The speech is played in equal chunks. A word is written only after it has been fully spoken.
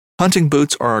Hunting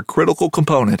boots are a critical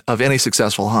component of any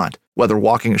successful hunt. Whether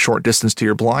walking a short distance to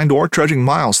your blind or trudging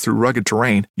miles through rugged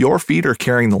terrain, your feet are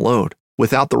carrying the load.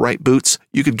 Without the right boots,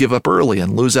 you could give up early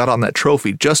and lose out on that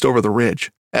trophy just over the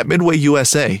ridge. At Midway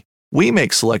USA, we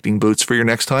make selecting boots for your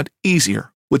next hunt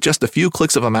easier. With just a few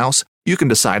clicks of a mouse, you can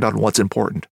decide on what's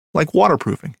important, like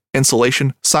waterproofing,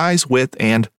 insulation, size, width,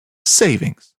 and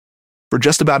savings. For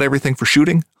just about everything for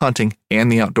shooting, hunting,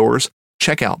 and the outdoors,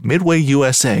 check out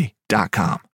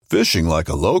MidwayUSA.com. Fishing like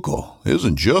a local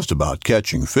isn't just about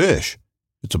catching fish.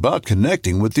 It's about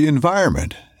connecting with the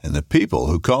environment and the people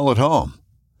who call it home.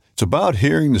 It's about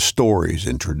hearing the stories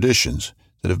and traditions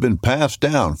that have been passed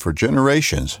down for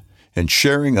generations and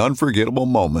sharing unforgettable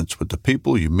moments with the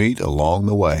people you meet along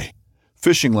the way.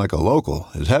 Fishing like a local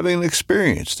is having an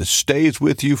experience that stays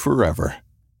with you forever.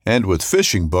 And with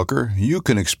Fishing Booker, you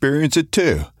can experience it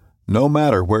too, no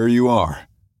matter where you are.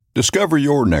 Discover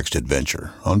your next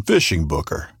adventure on Fishing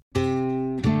Booker.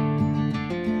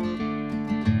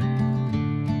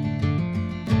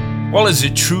 Well, is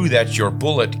it true that your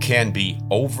bullet can be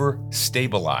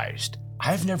overstabilized?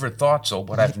 I've never thought so,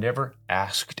 but I've never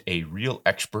asked a real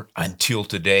expert until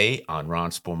today on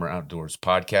Ron Spomer Outdoors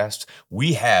podcast.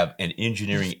 We have an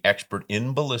engineering expert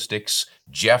in ballistics,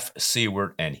 Jeff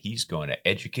Siewert, and he's going to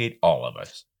educate all of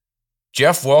us.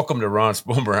 Jeff, welcome to Ron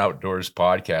Spomer Outdoors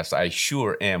podcast. I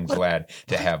sure am glad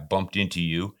to have bumped into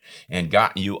you and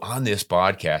gotten you on this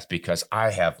podcast because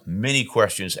I have many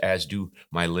questions, as do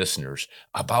my listeners,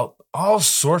 about all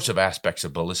sorts of aspects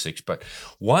of ballistics. But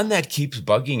one that keeps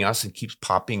bugging us and keeps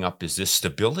popping up is this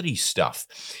stability stuff.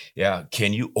 Yeah,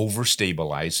 can you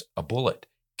overstabilize a bullet?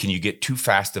 Can you get too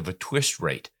fast of a twist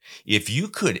rate? If you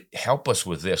could help us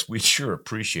with this, we'd sure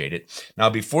appreciate it. Now,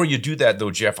 before you do that,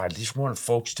 though, Jeff, I just want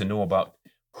folks to know about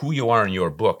who you are in your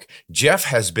book. Jeff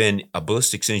has been a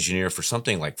ballistics engineer for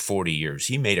something like 40 years.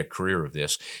 He made a career of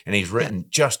this, and he's written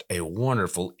just a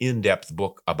wonderful, in-depth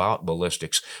book about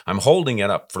ballistics. I'm holding it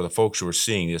up for the folks who are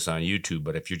seeing this on YouTube,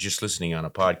 but if you're just listening on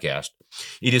a podcast,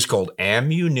 it is called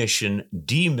Ammunition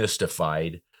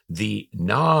Demystified, the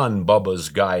non-Bubba's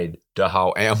Guide to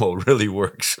How Ammo Really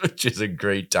Works, which is a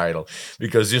great title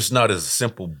because it's not a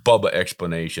simple Bubba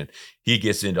explanation. He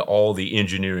gets into all the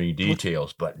engineering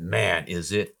details, but man,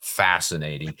 is it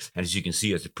fascinating. And as you can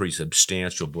see, it's a pretty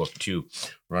substantial book too,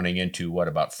 running into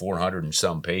about 400 and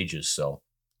some pages. So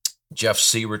Jeff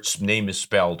Siewert's name is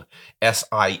spelled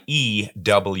Siewert.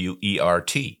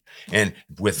 And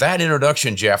with that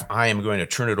introduction, Jeff, I am going to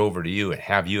turn it over to you and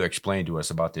have you explain to us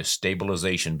about this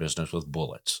stabilization business with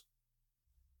bullets.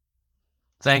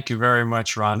 Thank you very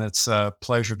much, Ron. It's a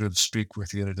pleasure to speak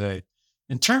with you today.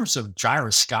 In terms of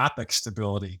gyroscopic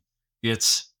stability,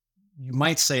 it's, you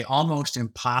might say, almost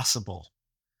impossible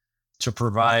to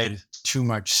provide too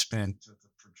much spin to the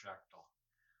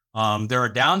projectile. There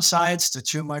are downsides to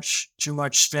too much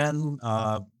spin,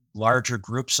 larger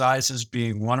group sizes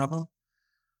being one of them.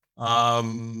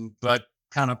 But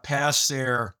kind of past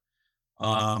there,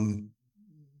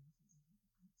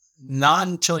 not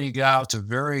until you get out to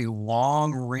very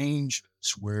long ranges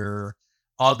where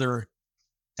other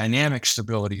dynamic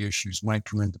stability issues might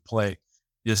come into play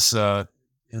is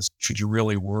should you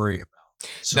really worry about.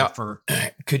 So now, for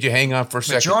could you hang on for a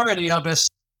second? Majority of us,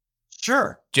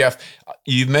 sure. Jeff,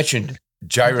 you mentioned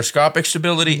gyroscopic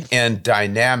stability and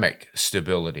dynamic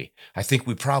stability. I think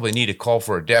we probably need to call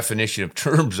for a definition of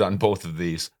terms on both of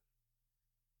these.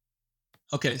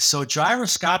 Okay, so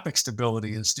gyroscopic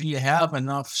stability is, do you have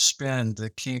enough spin to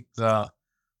keep the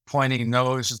pointing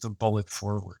nose of the bullet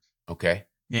forward? Okay.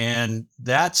 And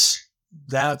that's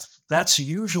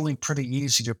usually pretty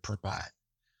easy to provide.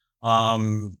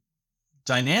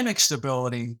 Dynamic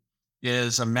stability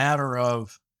is a matter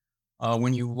of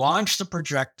when you launch the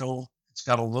projectile, it's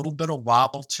got a little bit of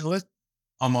wobble to it.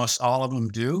 Almost all of them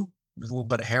do. There's a little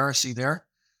bit of heresy there.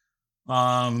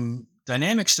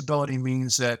 Dynamic stability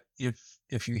means that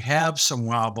if you have some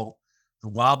wobble, the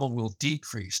wobble will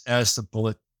decrease as the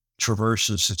bullet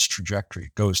traverses its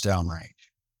trajectory, goes downrange.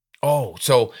 Oh,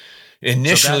 so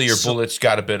initially your bullet's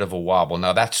got a bit of a wobble.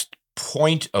 Now that's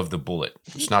point of the bullet.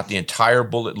 It's not the entire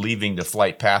bullet leaving the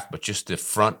flight path, but just the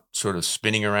front sort of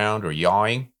spinning around or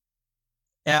yawing.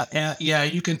 Yeah,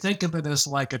 you can think of it as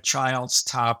like a child's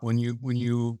top. When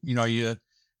you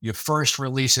first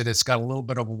release it, it's got a little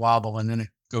bit of a wobble and then it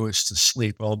goes to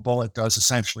sleep. Well, a bullet does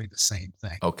essentially the same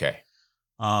thing. Okay.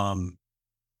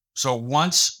 So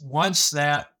once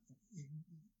that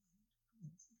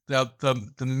the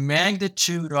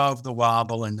magnitude of the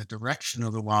wobble and the direction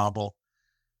of the wobble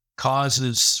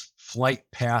causes flight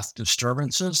path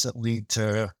disturbances that lead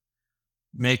to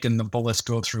making the bullets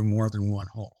go through more than one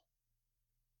hole.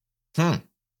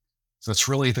 So it's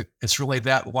really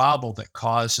that wobble that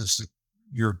causes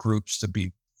your groups to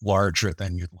be larger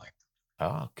than you'd like.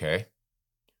 Oh, okay.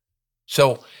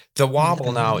 So the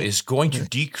wobble now is going to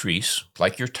decrease,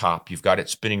 like your top. You've got it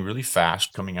spinning really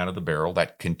fast coming out of the barrel.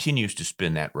 That continues to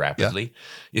spin that rapidly.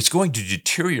 It's going to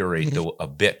deteriorate, though, a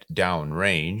bit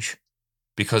downrange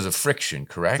because of friction,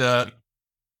 correct?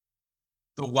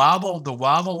 The wobble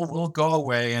will go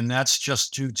away, and that's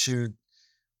just due to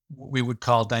what we would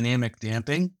call dynamic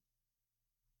damping.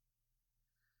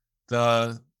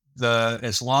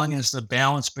 As long as the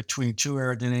balance between two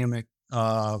aerodynamic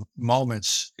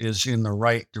moments is in the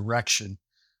right direction,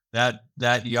 that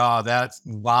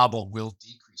wobble will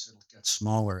decrease. It'll get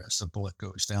smaller as the bullet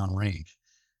goes down range.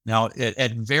 Now,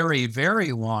 at very,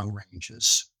 very long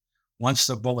ranges, once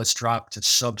the bullets drop to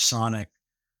subsonic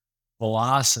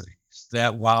velocities,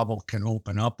 that wobble can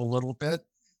open up a little bit,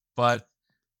 but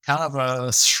kind of a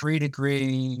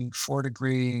 3-degree,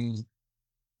 4-degree,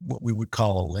 what we would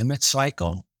call a limit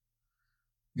cycle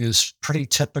is pretty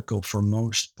typical for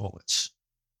most bullets,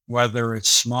 whether it's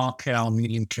small cal,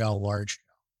 medium cal, large cal.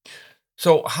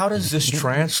 So how does this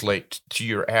translate to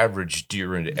your average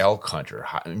deer and elk hunter?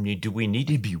 I mean, do we need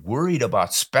to be worried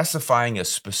about specifying a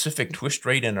specific twist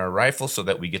rate in our rifle so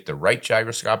that we get the right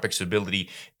gyroscopic stability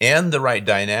and the right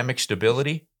dynamic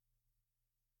stability?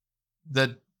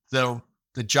 The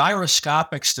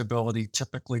gyroscopic stability,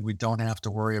 typically we don't have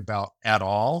to worry about at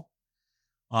all.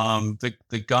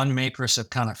 The gun makers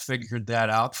have kind of figured that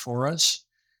out for us.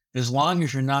 As long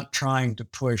as you're not trying to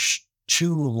push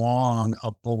too long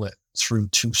a bullet through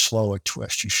too slow a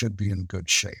twist, you should be in good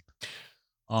shape.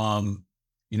 Trying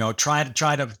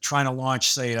to launch,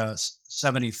 say, a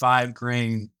 75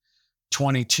 grain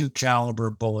 22 caliber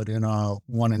bullet in a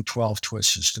 1 in 12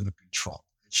 twist is going to be trouble.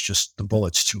 It's just the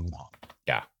bullet's too long.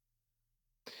 Yeah.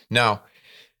 Now,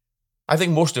 I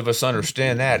think most of us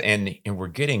understand that, and we're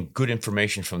getting good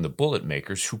information from the bullet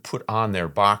makers who put on their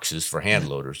boxes for hand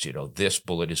loaders, this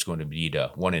bullet is going to need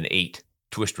a 1 in 8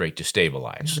 twist rate to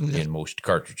stabilize in most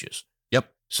cartridges.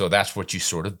 Yep. So that's what you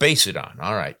sort of base it on.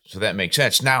 All right. So that makes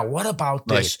sense. Now, what about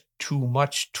this too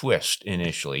much twist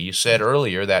initially? You said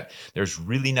earlier that there's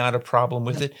really not a problem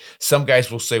with it. Some guys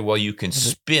will say, well, you can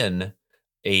spin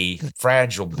a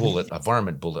fragile bullet, a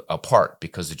varmint bullet, apart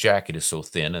because the jacket is so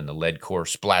thin and the lead core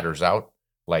splatters out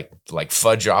like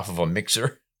fudge off of a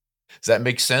mixer. Does that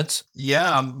make sense?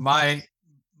 Yeah,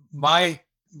 my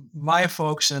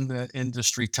folks in the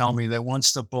industry tell me that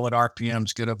once the bullet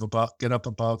RPMs get up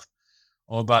above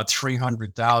about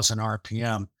 300,000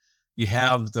 RPM, you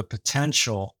have the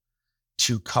potential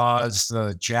to cause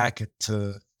the jacket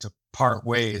to part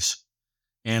ways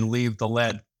and leave the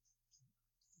lead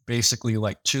basically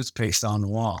like toothpaste on the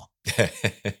wall.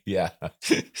 Yeah.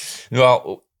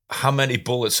 Well, how many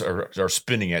bullets are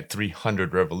spinning at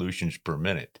 300 revolutions per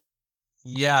minute?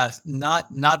 Yeah,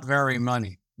 not very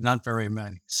many. Not very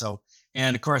many. So,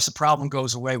 and of course, the problem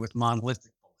goes away with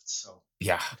monolithic bullets. So,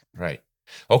 yeah, right.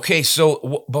 Okay,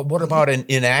 so but what about an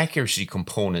inaccuracy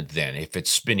component then? If it's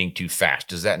spinning too fast,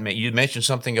 does that mean you mentioned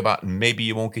something about maybe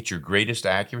you won't get your greatest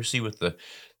accuracy with the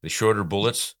shorter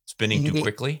bullets spinning too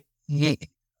quickly?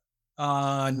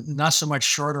 Not so much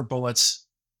shorter bullets.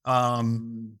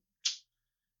 Bullets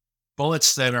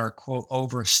that are, quote,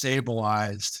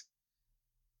 overstabilized,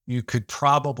 you could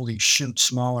probably shoot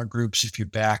smaller groups if you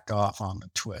back off on the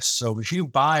twist. So if you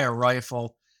buy a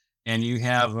rifle and you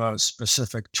have a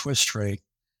specific twist rate,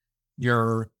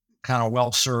 you're kind of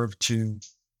well served to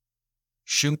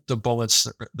shoot the bullets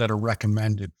that are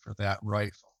recommended for that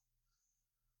rifle.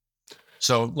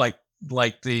 So like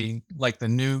the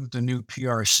new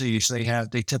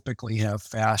PRCs, they typically have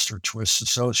faster twists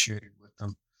associated with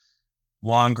them,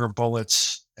 longer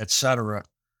bullets, etc.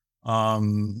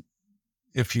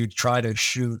 If you try to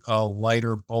shoot a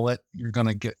lighter bullet, you're going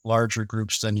to get larger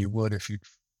groups than you would if you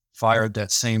fired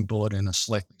that same bullet in a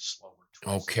slightly slower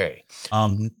twist. Okay.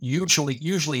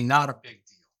 Usually not a big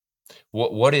deal.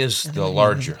 What is the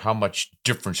larger? How much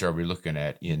difference are we looking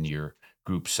at in your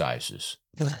group sizes?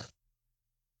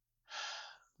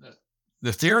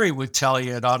 The theory would tell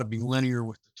you it ought to be linear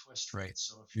with the twist rate.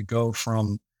 So if you go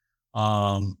from,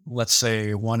 let's say,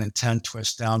 a 1 in 10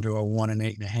 twist down to a 1 in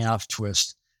 8.5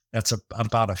 twist, that's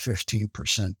about a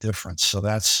 15% difference. So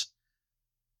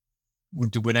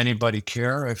would anybody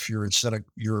care if you're, instead of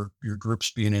your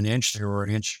groups being an inch, they were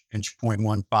an inch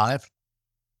 0.15?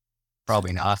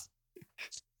 Probably not.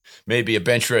 Maybe a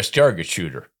bench rest target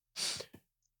shooter.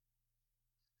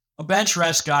 A bench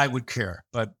rest guy would care,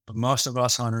 but most of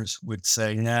us hunters would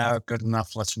say, "Yeah, good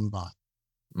enough. Let's move on."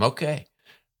 Okay.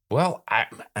 Well, I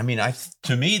mean,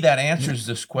 to me, that answers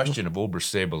this question of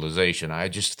overstabilization. I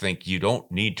just think you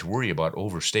don't need to worry about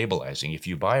overstabilizing. If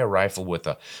you buy a rifle with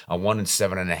a 1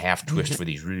 7.5 twist for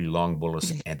these really long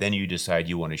bullets, and then you decide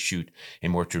you want to shoot a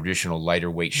more traditional, lighter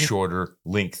weight, shorter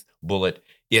length bullet,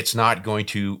 it's not going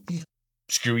to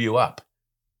screw you up.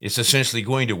 It's essentially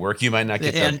going to work. You might not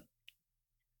get the.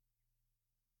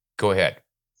 Go ahead.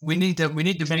 We need to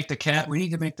make the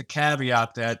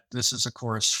caveat that this is, of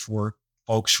course, for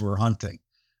folks who are hunting,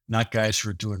 not guys who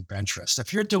are doing bench rest.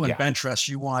 If you're doing bench rest,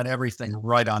 you want everything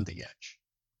right on the edge.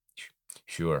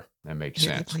 Sure, that makes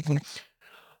sense.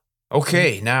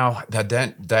 Okay, now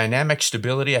the dynamic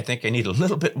stability, I think I need a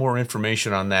little bit more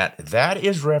information on that. That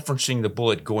is referencing the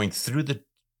bullet going through the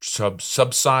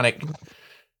subsonic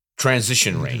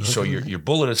transition range. So your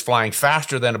bullet is flying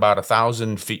faster than about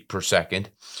 1,000 feet per second.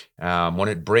 When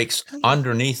it breaks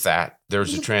underneath that,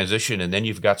 there's a transition, and then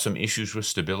you've got some issues with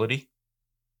stability.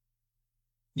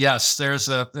 Yes, there's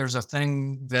a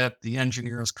thing that the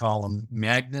engineers call a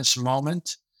Magnus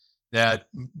moment, that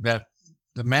the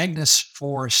Magnus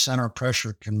force center of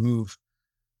pressure can move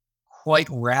quite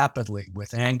rapidly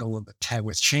with angle of attack,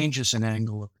 with changes in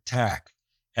angle of attack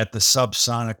at the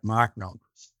subsonic Mach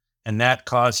numbers, and that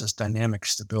causes dynamic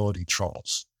stability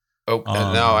troubles. Oh,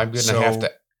 and now I'm going to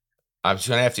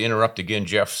have to interrupt again,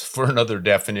 Jeff, for another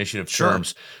definition of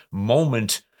terms.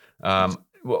 Moment.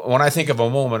 When I think of a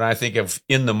moment, I think of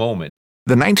in the moment.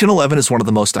 The 1911 is one of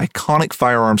the most iconic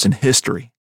firearms in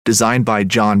history. Designed by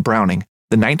John Browning,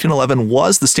 the 1911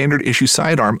 was the standard issue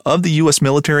sidearm of the U.S.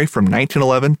 military from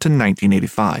 1911 to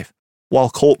 1985.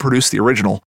 While Colt produced the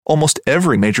original, almost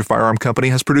every major firearm company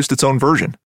has produced its own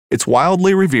version. It's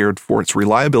wildly revered for its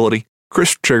reliability,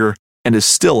 crisp trigger, and is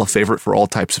still a favorite for all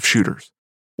types of shooters.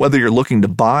 Whether you're looking to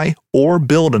buy or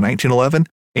build a 1911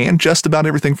 and just about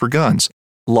everything for guns,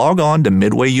 log on to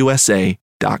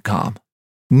midwayusa.com.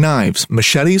 Knives,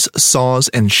 machetes, saws,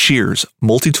 and shears,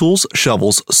 multi-tools,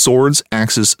 shovels, swords,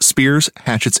 axes, spears,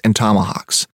 hatchets, and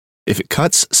tomahawks. If it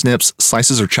cuts, snips,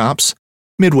 slices, or chops,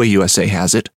 Midway USA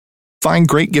has it. Find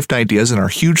great gift ideas in our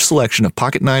huge selection of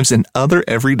pocket knives and other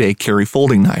everyday carry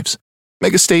folding knives.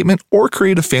 Make a statement or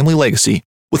create a family legacy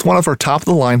with one of our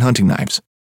top-of-the-line hunting knives.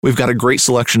 We've got a great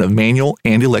selection of manual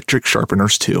and electric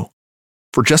sharpeners, too.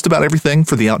 For just about everything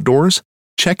for the outdoors,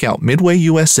 check out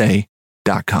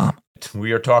midwayusa.com.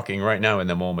 We are talking right now in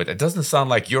the moment. It doesn't sound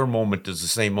like your moment is the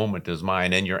same moment as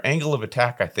mine, and your angle of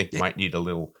attack, I think, might need a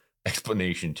little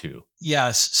explanation too.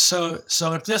 Yes. So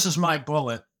if this is my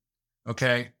bullet,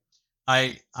 okay,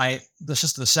 this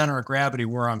is the center of gravity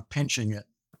where I'm pinching it.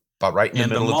 But right in the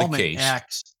middle of the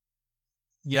case.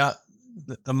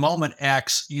 The moment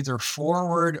acts either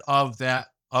forward of the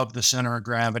center of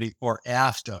gravity or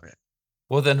aft of it.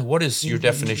 Well, then what is your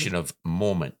definition of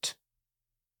moment?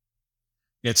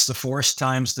 It's the force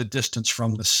times the distance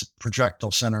from the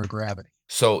projectile center of gravity.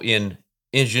 So in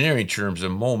engineering terms, a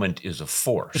moment is a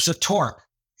force. It's a torque.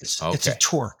 It's a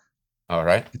torque. All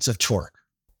right. It's a torque.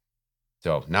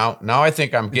 So now I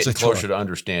think I'm getting closer to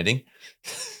understanding.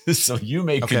 So you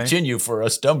may continue for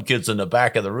us dumb kids in the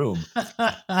back of the room.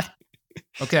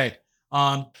 Okay.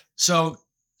 So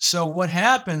what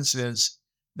happens is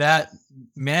that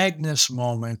Magnus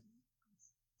moment,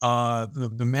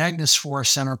 the Magnus force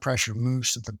center pressure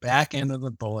moves to the back end of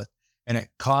the bullet, and it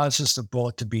causes the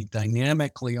bullet to be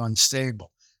dynamically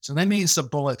unstable. So that means the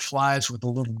bullet flies with a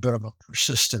little bit of a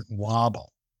persistent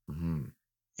wobble. Mm-hmm.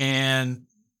 And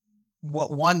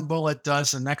what one bullet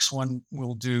does, the next one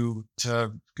will do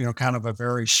to, kind of a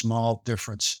very small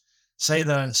difference. Say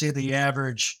the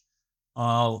average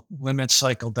limit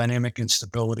cycle dynamic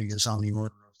instability is on the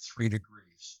order of 3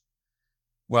 degrees.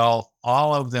 Well,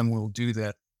 all of them will do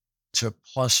that to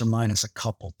plus or minus a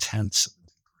couple tenths of a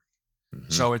degree.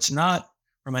 Mm-hmm. So it's not,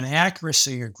 from an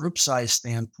accuracy or group size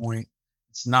standpoint,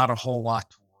 it's not a whole lot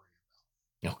to worry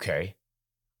about. Okay.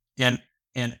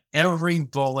 And every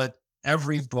bullet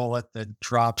that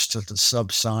drops to the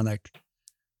subsonic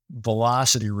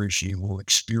velocity regime will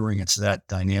experience that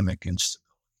dynamic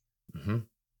instability. Mm-hmm.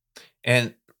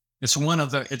 And it's one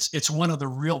of the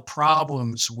real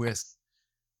problems with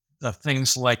the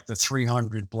things like the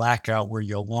 300 blackout, where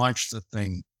you launch the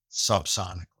thing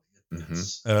subsonically. Mm-hmm.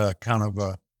 It's kind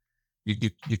of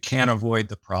you can't avoid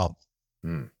the problem.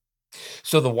 Mm.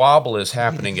 So the wobble is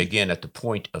happening again at the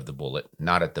point of the bullet,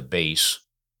 not at the base.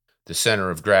 The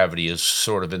center of gravity is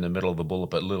sort of in the middle of the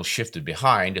bullet, but a little shifted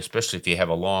behind, especially if you have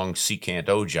a long secant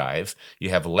ogive.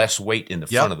 You have less weight in the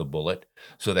front of the bullet.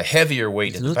 So the heavier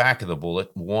weight at the back of the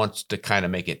bullet wants to kind of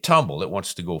make it tumble. It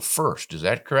wants to go first. Is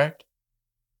that correct?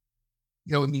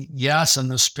 Yes,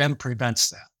 and the spin prevents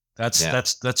that. Yeah.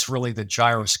 That's really the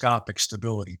gyroscopic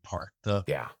stability part.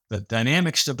 Yeah. The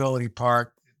dynamic stability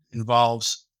part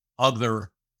involves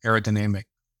other aerodynamic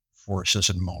forces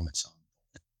and moments.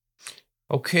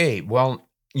 Okay. Well,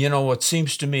 it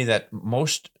seems to me that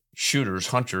most shooters,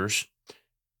 hunters,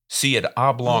 see an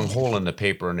oblong hole in the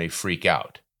paper and they freak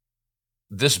out.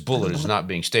 This bullet is not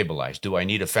being stabilized. Do I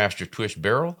need a faster twist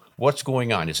barrel? What's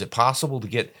going on? Is it possible to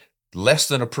get less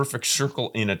than a perfect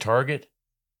circle in a target?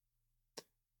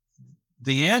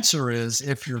 The answer is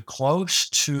if you're close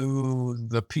to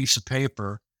the piece of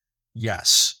paper,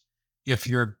 yes. If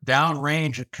you're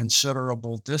downrange at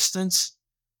considerable distance,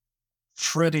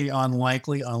 pretty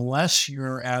unlikely unless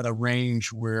you're at a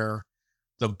range where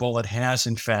the bullet has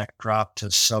in fact dropped to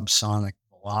subsonic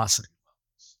velocity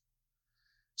levels.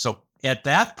 So at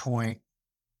that point,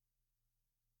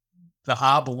 the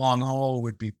oblong hole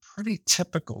would be pretty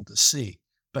typical to see,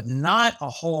 but not a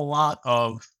whole lot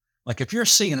of, like if you're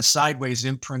seeing a sideways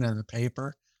imprint in the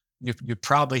paper, you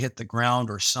probably hit the ground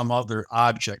or some other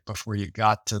object before you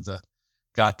got to the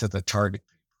target.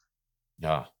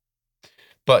 Yeah.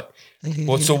 But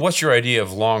so what's your idea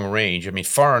of long range? I mean,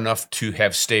 far enough to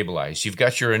have stabilized. You've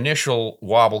got your initial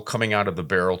wobble coming out of the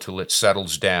barrel till it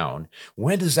settles down.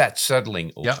 When does that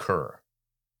settling occur?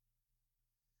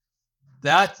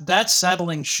 That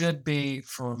settling should be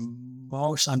for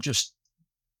most, I'm just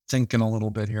thinking a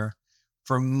little bit here,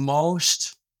 for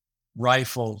most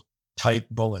rifle type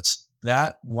bullets,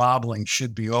 that wobbling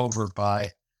should be over by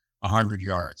 100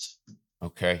 yards.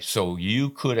 Okay, so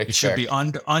you could expect it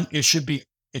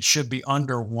should be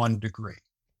under 1 degree.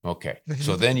 Okay,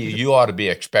 so then you ought to be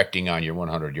expecting on your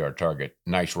 100-yard target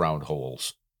nice round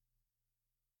holes.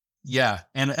 Yeah,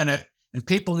 and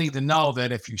people need to know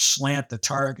that if you slant the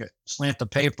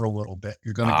paper a little bit,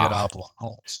 you're going to get oblong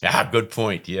holes. Yeah, good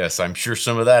point. Yes, I'm sure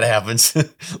some of that happens.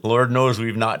 Lord knows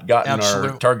we've not gotten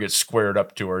our targets squared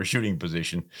up to our shooting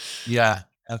position. Yeah,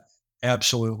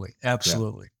 absolutely. Yeah.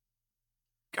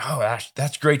 Oh,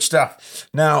 that's great stuff.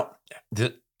 Now,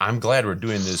 I'm glad we're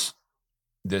doing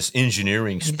this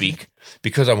engineering speak,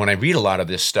 because when I read a lot of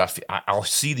this stuff, I'll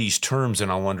see these terms and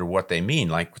I'll wonder what they mean,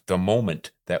 like the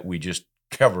moment that we just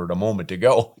covered a moment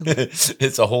ago.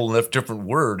 It's a whole different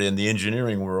word in the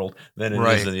engineering world than it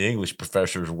is in the English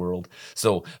professor's world.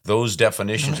 So those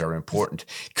definitions are important.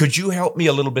 Could you help me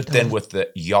a little bit then with the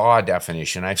yaw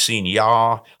definition? I've seen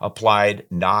yaw applied,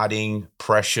 nodding,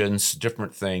 pressions,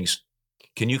 different things.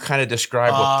 Can you kind of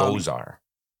describe what those are?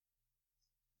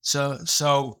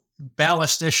 So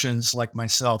ballisticians like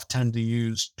myself tend to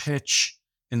use pitch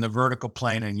in the vertical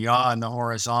plane and yaw in the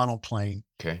horizontal plane,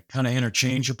 kind of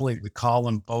interchangeably. We call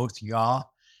them both yaw.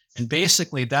 And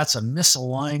basically that's a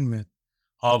misalignment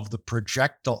of the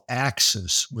projectile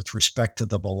axis with respect to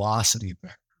the velocity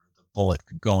vector of the bullet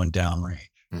going downrange.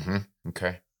 Mm-hmm.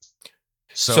 Okay.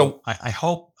 So I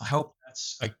hope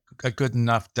that's a good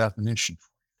enough definition.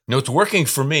 No, it's working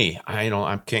for me. I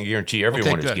can't guarantee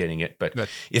everyone is getting it, but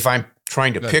if I'm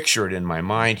trying to picture it in my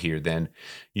mind here, then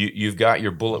you've got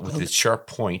your bullet with its sharp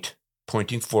point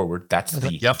pointing forward. That's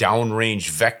the downrange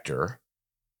vector.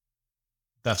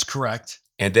 That's correct.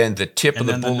 And then the tip of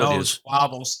the bullet is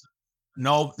wobbles.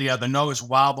 No, the nose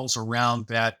wobbles around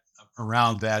that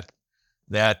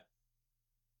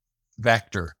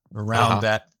vector, around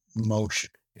that motion.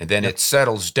 And then it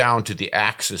settles down to the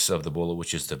axis of the bullet,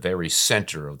 which is the very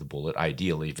center of the bullet,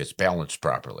 ideally, if it's balanced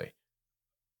properly.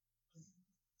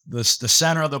 The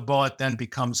center of the bullet then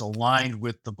becomes aligned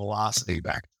with the velocity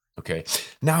vector. Okay.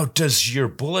 Now, does your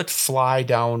bullet fly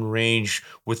downrange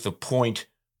with the point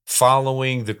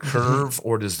following the curve,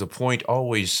 or does the point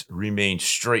always remain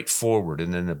straight forward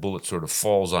and then the bullet sort of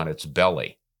falls on its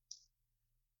belly?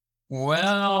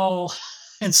 Well,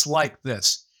 it's like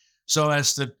this. So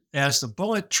as the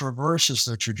bullet traverses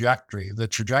the trajectory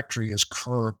is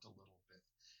curved a little bit.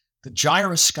 The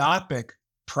gyroscopic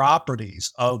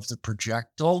properties of the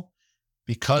projectile,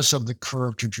 because of the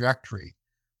curved trajectory,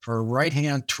 for a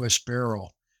right-hand twist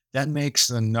barrel, that makes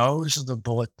the nose of the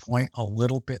bullet point a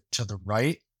little bit to the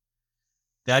right.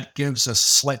 That gives us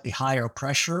slightly higher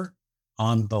pressure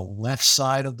on the left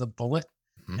side of the bullet,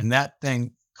 and that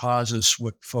thing causes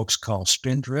what folks call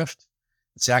spin drift.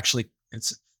 It's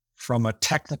from a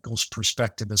technical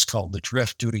perspective, it's called the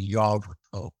drift due to yaw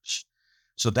repose.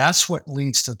 So that's what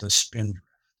leads to the spin drift.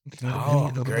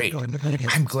 Oh, great.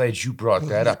 I'm glad you brought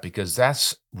that up, because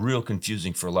that's real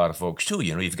confusing for a lot of folks too.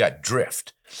 You've got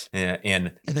drift,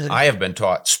 and I have been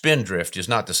taught spin drift is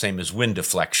not the same as wind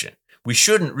deflection. We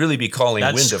shouldn't really be calling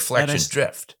wind deflection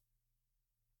drift.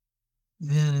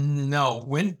 No,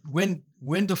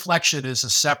 wind deflection is a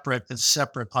separate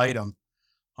item.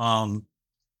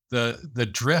 the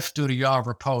drift due to yaw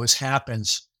repose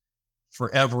happens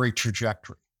for every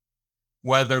trajectory,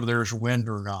 whether there's wind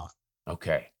or not.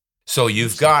 Okay. So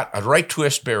you've got a right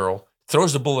twist barrel,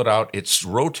 throws the bullet out. It's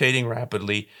rotating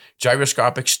rapidly,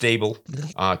 gyroscopic stable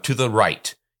to the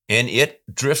right. And it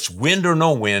drifts, wind or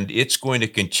no wind, it's going to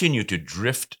continue to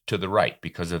drift to the right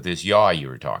because of this yaw you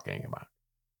were talking about.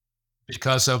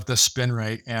 Because of the spin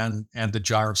rate and the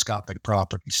gyroscopic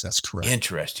properties. That's correct.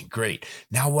 Interesting. Great.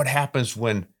 Now what happens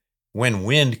when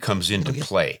wind comes into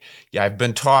play? Yeah, I've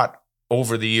been taught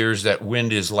over the years that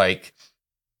wind is like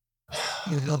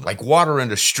water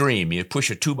in a stream. You push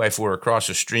a 2x4 across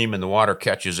a stream and the water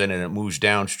catches in and it moves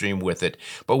downstream with it.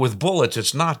 But with bullets,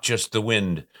 it's not just the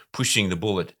wind pushing the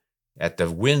bullet at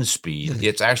the wind speed.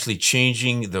 It's actually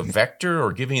changing the vector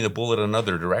or giving the bullet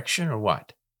another direction, or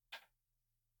what?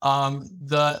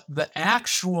 The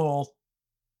actual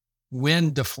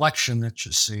wind deflection that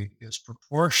you see is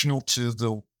proportional to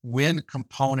the wind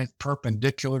component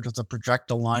perpendicular to the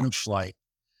projectile line of flight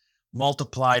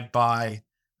multiplied by a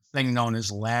thing known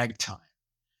as lag time.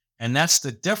 And that's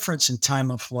the difference in time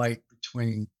of flight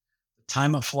between the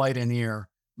time of flight in air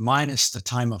minus the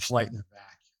time of flight in a vacuum.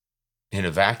 In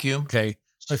a vacuum? Okay.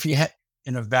 So if you had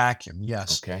in a vacuum,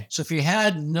 yes. Okay. So if you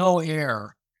had no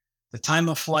air, the time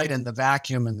of flight in the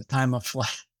vacuum and the time of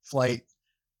flight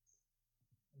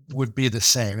would be the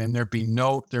same, and there'd be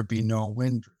no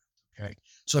wind drift. Okay.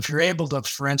 So if you're able to,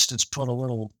 for instance, put a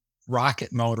little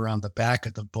rocket motor on the back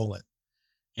of the bullet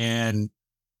and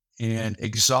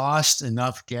exhaust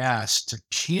enough gas to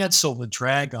cancel the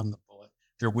drag on the bullet,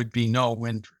 there would be no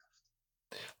wind drift.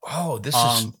 Oh, this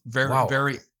is very,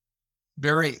 very,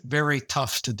 very, very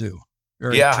tough to do.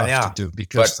 Very tough to do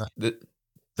because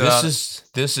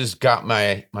this has got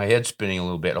my head spinning a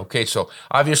little bit. Okay, so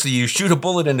obviously you shoot a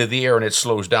bullet into the air and it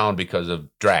slows down because of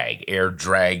drag. Air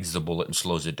drags the bullet and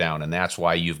slows it down, and that's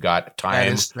why you've got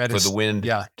time for the wind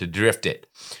to drift it.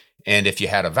 And if you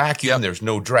had a vacuum, there's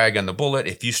no drag on the bullet.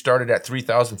 If you started at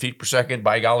 3,000 feet per second,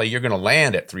 by golly, you're going to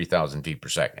land at 3,000 feet per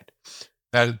second.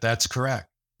 That's correct.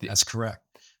 That's correct.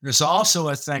 There's also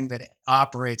a thing that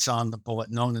operates on the bullet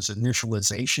known as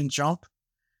initialization jump.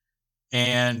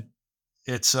 And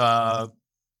it's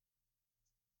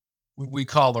we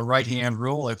call the right-hand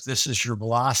rule. If this is your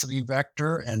velocity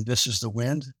vector and this is the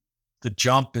wind, the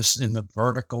jump is in the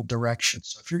vertical direction.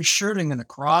 So if you're shooting in a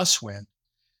crosswind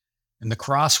and the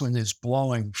crosswind is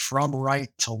blowing from right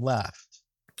to left,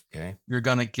 okay, you're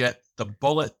going to get the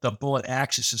bullet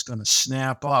axis is going to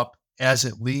snap up as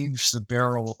it leaves the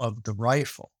barrel of the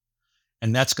rifle.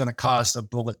 And that's going to cause the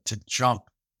bullet to jump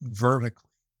vertically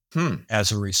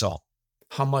as a result.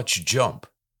 How much jump?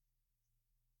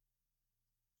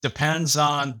 Depends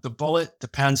on the bullet,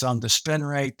 depends on the spin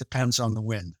rate, depends on the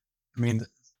wind. I mean,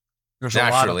 there's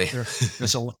naturally there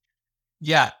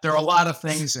are a lot of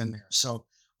things in there. So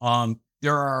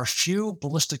there are a few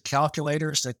ballistic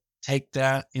calculators that take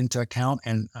that into account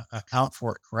and account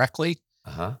for it correctly.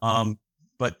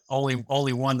 But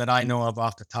only one that I know of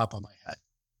off the top of my head.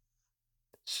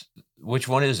 Which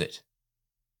one is it?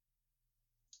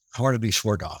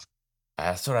 Hornady-Sverdov.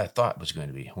 That's what I thought was going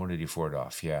to be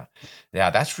Hornady-Sverdov. Yeah,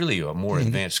 that's really a more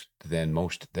advanced than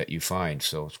most that you find.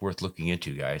 So it's worth looking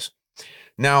into, guys.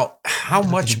 Now, how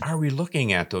much are we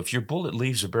looking at, though? If your bullet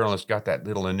leaves the barrel, it's got that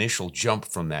little initial jump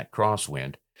from that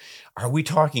crosswind. Are we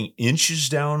talking inches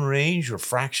down range or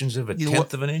fractions of a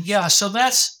tenth of an inch? Yeah, so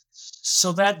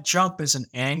that jump is an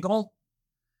angle.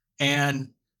 And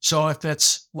so if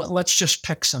it's, let's just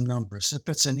pick some numbers. If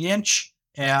it's an inch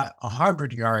at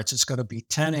 100 yards, it's going to be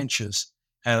 10 inches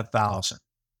at 1,000.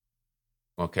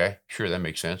 Okay, sure, that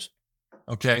makes sense.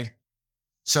 Okay,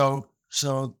 so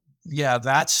yeah,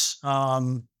 that's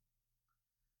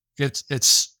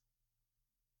it's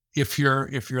if you're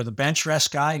the bench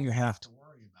rest guy, you have to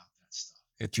worry about that stuff.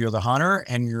 If you're the hunter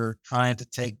and you're trying to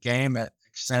take game at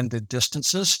extended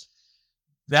distances,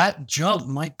 that jump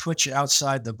might put you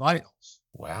outside the vitals.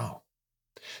 Wow.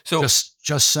 So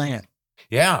just saying.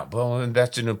 Yeah, well, and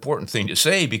that's an important thing to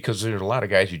say because there's a lot of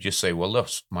guys who just say, well, look,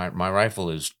 my rifle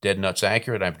is dead nuts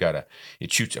accurate.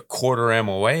 It shoots a quarter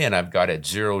MOA and I've got it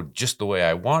zeroed just the way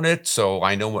I want it. So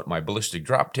I know what my ballistic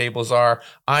drop tables are.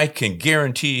 I can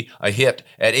guarantee a hit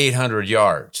at 800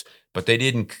 yards. But they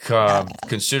didn't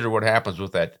consider what happens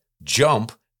with that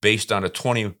jump based on a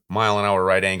 20 mile an hour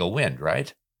right angle wind,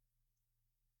 right?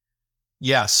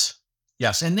 Yes.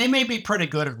 And they may be pretty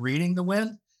good at reading the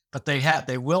wind, but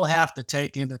they will have to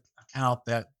take into account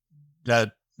that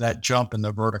jump in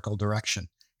the vertical direction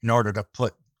in order to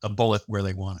put a bullet where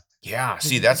they want it. Yeah,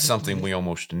 see, that's something we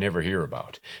almost never hear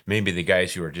about. Maybe the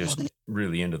guys who are just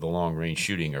really into the long range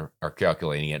shooting are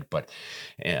calculating it, but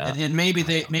And maybe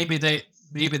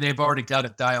they've already got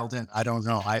it dialed in. I don't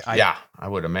know. yeah, I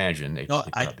would imagine No,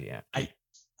 they probably have.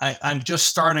 I'm just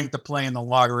starting to play in the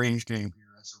long range game here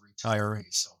as a retiree.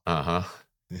 So Uh-huh.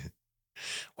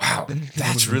 Wow,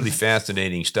 that's really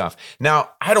fascinating stuff.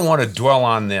 Now, I don't want to dwell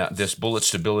on this bullet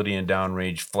stability and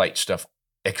downrange flight stuff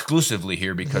exclusively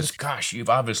here because, gosh,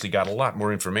 you've obviously got a lot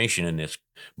more information in this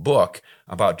book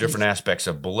about different aspects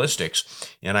of ballistics.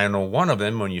 And I know one of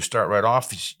them, when you start right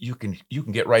off, is you can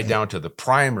get right down to the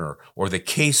primer or the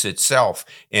case itself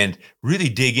and really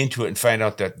dig into it and find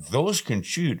out that those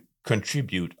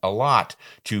contribute a lot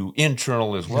to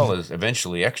internal as well as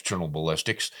eventually external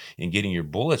ballistics in getting your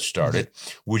bullets started.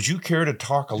 Would you care to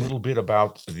talk a little bit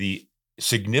about the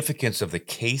significance of the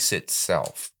case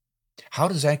itself? How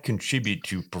does that contribute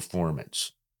to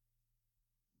performance?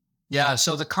 yeah,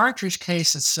 so the cartridge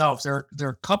case itself, there are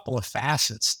a couple of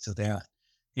facets to that,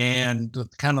 and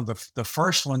the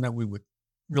first one that we would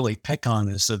really pick on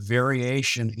is the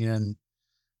variation in,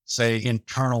 say,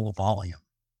 internal volume.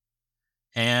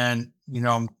 And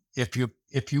if you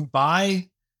buy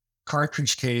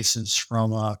cartridge cases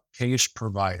from a case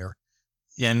provider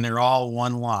and they're all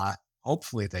one lot,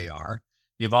 hopefully they are,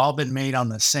 they've all been made on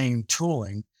the same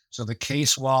tooling. So the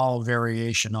case wall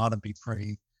variation ought to be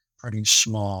pretty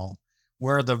small.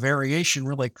 Where the variation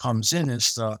really comes in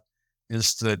is the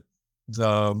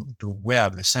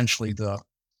web, essentially the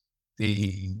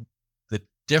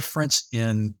difference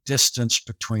in distance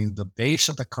between the base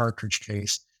of the cartridge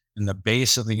case and the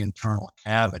base of the internal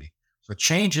cavity. So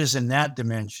changes in that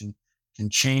dimension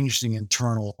can change the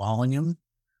internal volume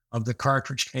of the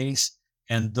cartridge case,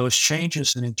 and those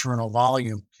changes in internal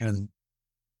volume can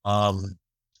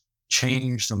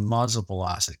change the muzzle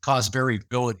velocity, cause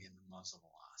variability in the muzzle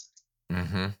velocity.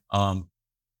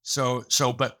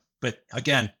 But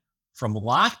again, from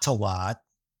lot to lot,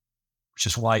 which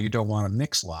is why you don't want to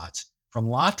mix lots. From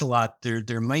lot to lot,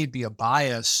 there may be a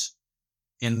bias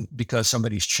because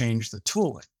somebody's changed the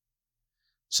tooling.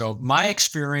 So my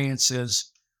experience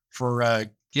is for a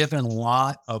given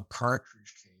lot of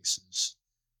cartridge cases,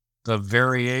 the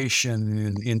variation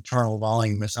in internal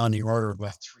volume is on the order of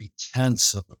about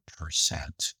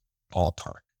 0.3%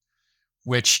 ballpark,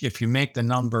 which if you make the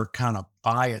number kind of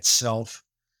by itself,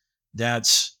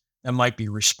 that might be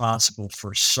responsible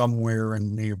for somewhere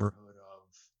in the neighborhood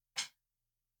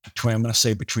of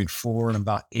between 4 and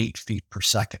about 8 feet per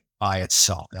second by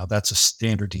itself. Now that's a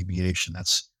standard deviation.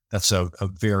 That's a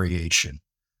variation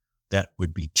that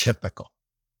would be typical.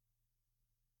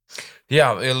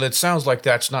 Yeah, it sounds like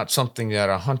that's not something that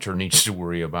a hunter needs to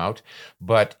worry about,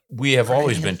 but we have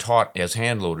always been taught as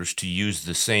handloaders to use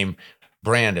the same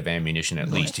brand of ammunition,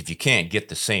 at least. If you can't get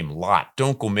the same lot,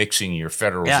 don't go mixing your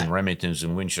Federals and Remingtons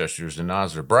and Winchesters and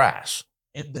Nosler brass.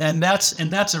 And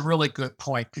that's a really good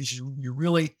point, because you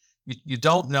really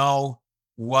don't know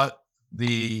what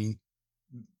the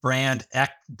brand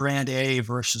A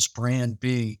versus brand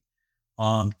B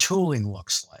tooling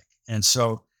looks like, and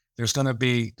so there's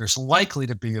likely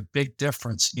to be a big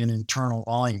difference in internal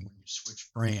volume when you switch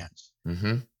brands.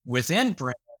 Within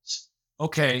brands,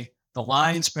 okay, the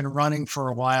line's been running for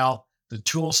a while, the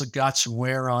tools have got some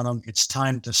wear on them, it's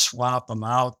time to swap them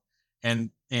out, and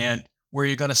where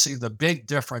you're going to see the big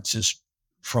difference is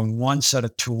from one set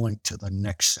of tooling to the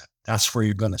next set. That's where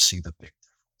you're going to see the big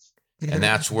difference. And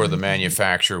that's where the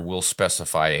manufacturer will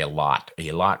specify a lot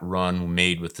run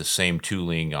made with the same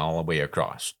tooling all the way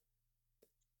across.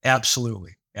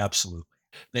 Absolutely. They're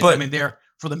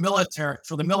for the military,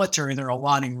 they're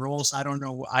aligning rules. I don't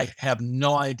know. I have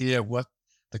no idea what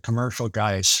the commercial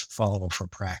guys follow for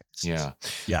practice. Yeah.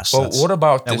 Yes. Well, what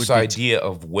about this idea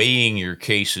of weighing your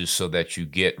cases so that you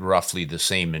get roughly the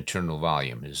same internal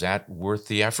volume? Is that worth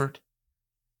the effort?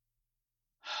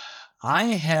 I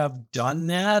have done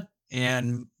that,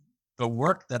 and the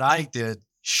work that I did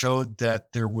showed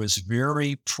that there was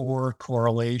very poor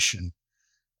correlation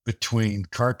between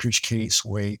cartridge case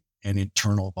weight and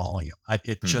internal volume.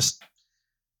 It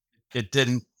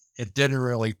didn't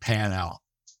really pan out.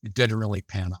 It didn't really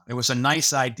pan out. It was a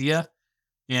nice idea,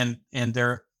 and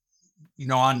there,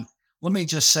 let me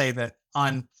just say that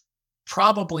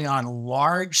probably on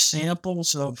large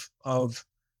samples of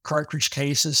cartridge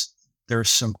cases,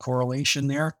 there's some correlation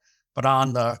there, but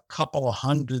on the couple of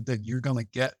hundred that you're going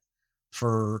to get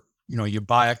for, you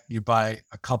buy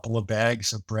a couple of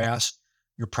bags of brass,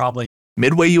 you're probably.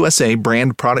 Midway USA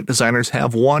brand product designers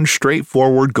have one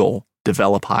straightforward goal: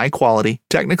 develop high-quality,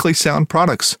 technically sound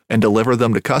products and deliver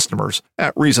them to customers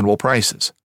at reasonable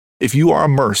prices. If you are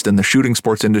immersed in the shooting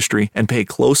sports industry and pay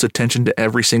close attention to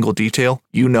every single detail,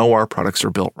 you know our products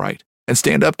are built right and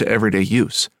stand up to everyday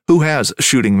use. Who has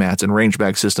shooting mats and range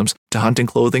bag systems to hunting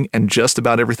clothing and just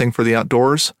about everything for the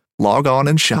outdoors? Log on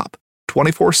and shop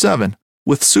 24/7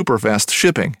 with super fast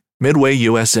shipping.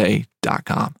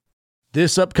 MidwayUSA.com.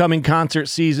 This upcoming concert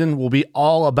season will be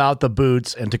all about the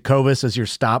boots, and Tecovas is your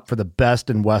stop for the best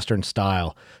in Western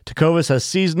style. Tecovas has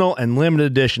seasonal and limited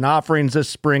edition offerings this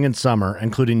spring and summer,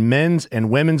 including men's and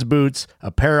women's boots,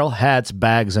 apparel, hats,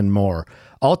 bags, and more.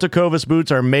 All Tecovas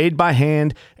boots are made by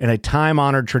hand in a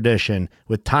time-honored tradition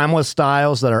with timeless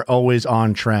styles that are always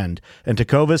on trend. And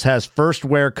Tecovas has first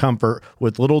wear comfort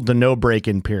with little to no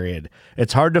break-in period.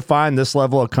 It's hard to find this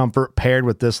level of comfort paired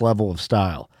with this level of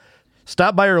style.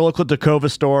 Stop by your local Tecovas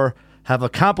store, have a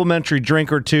complimentary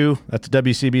drink or two, that's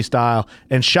WCB style,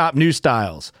 and shop new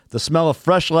styles. The smell of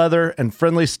fresh leather and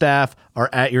friendly staff are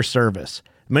at your service.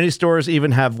 Many stores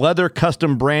even have leather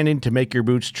custom branding to make your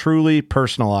boots truly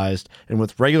personalized. And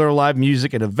with regular live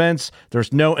music and events,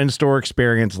 there's no in-store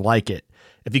experience like it.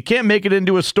 If you can't make it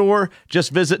into a store,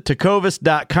 just visit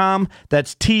tecovas.com.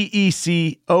 That's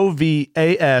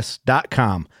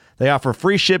TECOVAS.com. They offer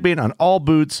free shipping on all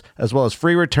boots, as well as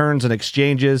free returns and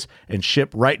exchanges, and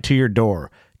ship right to your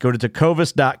door. Go to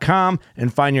tecovas.com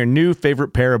and find your new favorite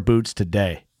pair of boots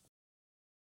today.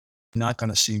 Not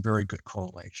going to see very good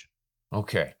correlation.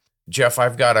 Okay. Jeff,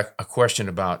 I've got a question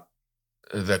about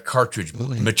the cartridge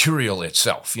material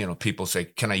itself. You know, people say,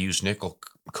 can I use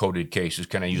nickel-coated cases?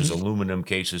 Can I use aluminum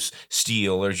cases,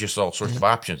 steel? There's just all sorts of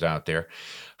options out there.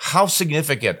 How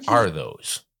significant are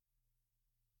those?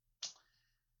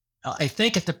 I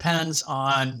think it depends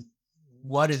on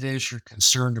what it is you're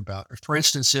concerned about. For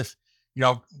instance, if, you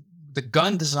know, the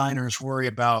gun designers worry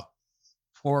about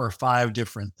 4 or 5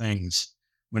 different things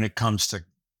when it comes to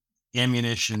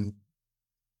ammunition,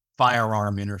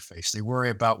 firearm interface. They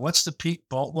worry about what's the peak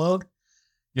bolt load.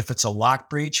 If it's a lock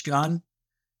breech gun,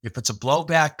 if it's a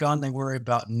blowback gun, they worry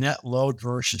about net load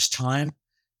versus time.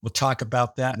 We'll talk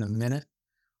about that in a minute.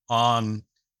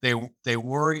 They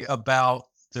worry about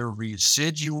the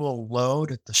residual load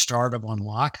at the start of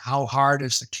unlock. How hard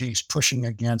is the case pushing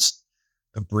against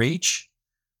the breech?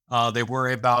 They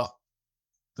worry about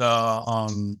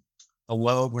the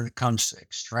load when it comes to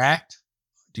extract.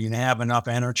 Do you have enough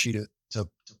energy to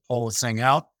pull the thing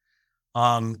out?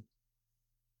 The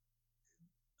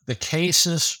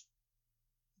cases,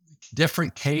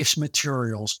 different case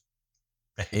materials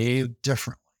behave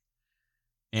differently.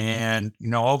 And, you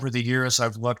know, over the years,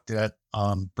 I've looked at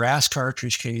brass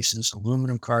cartridge cases,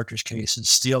 aluminum cartridge cases,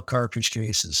 steel cartridge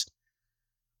cases,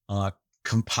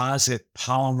 composite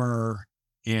polymer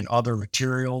in other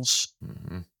materials.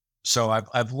 Mm-hmm. So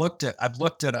I've looked at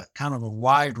a kind of a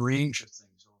wide range of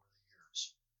things over the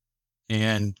years.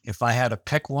 And if I had to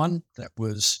pick one that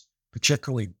was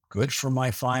particularly good for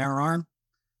my firearm,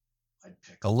 I'd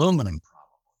pick aluminum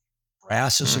probably.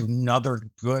 Brass is another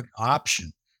good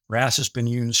option. Brass has been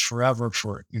used forever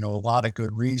for, you know, a lot of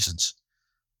good reasons.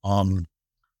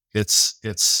 It's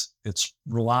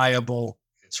reliable.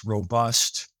 It's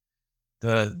robust.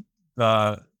 The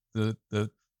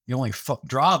only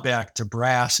drawback to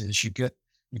brass is you can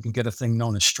get a thing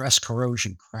known as stress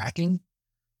corrosion cracking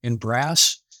in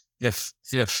brass. If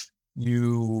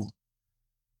you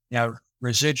have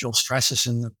residual stresses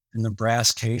in the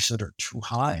brass case that are too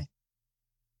high,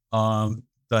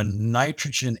 the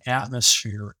nitrogen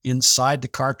atmosphere inside the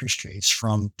cartridge case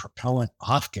from propellant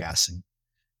off-gassing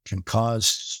can cause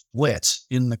splits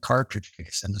in the cartridge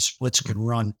case, and the splits can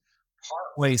run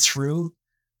partway through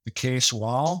the case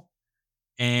wall,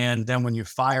 and then when you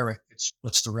fire it, it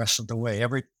splits the rest of the way.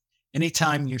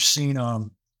 Anytime you've seen a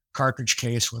cartridge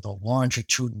case with a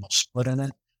longitudinal split in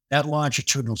it, that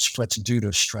longitudinal split's due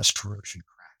to stress corrosion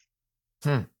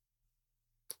cracking.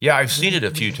 Yeah, I've seen it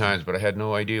a few times, but I had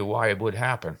no idea why it would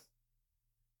happen.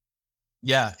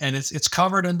 Yeah, and it's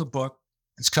covered in the book.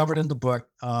 It's covered in the book.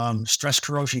 Stress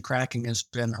corrosion cracking has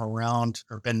been around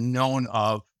or been known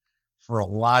of for a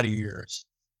lot of years,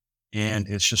 and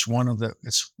it's just one of the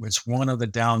it's one of the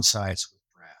downsides with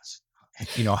brass.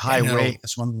 You know, high weight.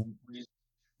 It's one of the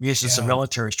reasons the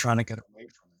military is trying to get away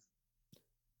from it.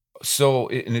 So,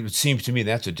 and it seems to me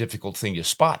that's a difficult thing to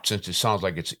spot, since it sounds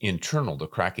like it's internal. The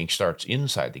cracking starts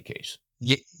inside the case.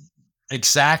 Yeah,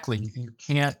 exactly.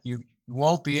 You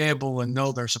won't be able to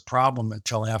know there's a problem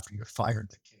until after you've fired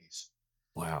the case.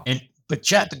 Wow. But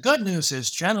the good news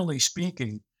is, generally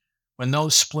speaking, when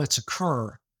those splits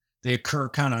occur, they occur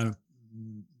kind of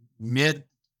mid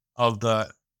of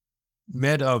the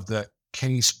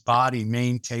case body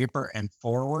main taper and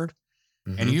forward.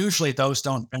 Mm-hmm. And usually those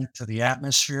don't vent to the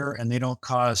atmosphere, and they don't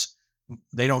cause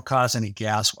they don't cause any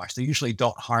gas wash. They usually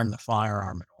don't harm the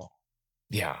firearm at all.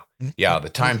 Yeah. Yeah. The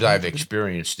times I've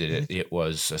experienced it, it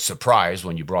was a surprise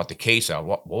when you brought the case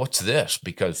out. What's this?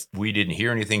 Because we didn't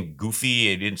hear anything goofy.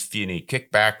 It didn't see any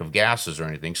kickback of gases or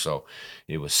anything. So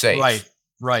it was safe.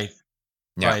 Right.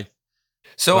 Yeah.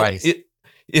 So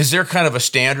is there kind of a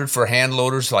standard for hand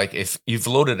loaders? Like if you've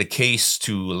loaded a case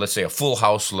to, let's say, a full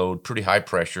house load, pretty high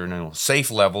pressure, and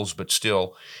safe levels, but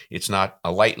still it's not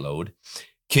a light load.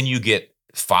 Can you get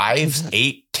 5,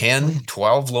 8, 10,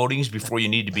 12 loadings before you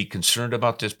need to be concerned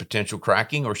about this potential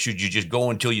cracking? Or should you just go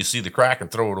until you see the crack and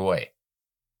throw it away?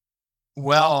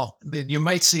 Well, you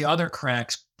might see other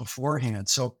cracks beforehand.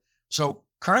 So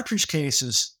cartridge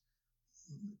cases,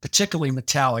 particularly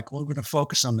metallic, we're going to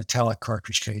focus on metallic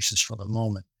cartridge cases for the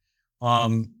moment.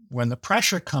 When the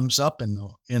pressure comes up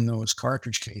in those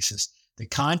cartridge cases, they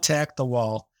contact the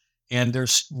wall, and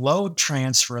there's load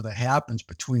transfer that happens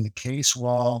between the case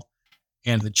wall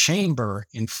and the chamber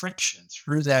in friction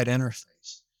through that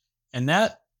interface. And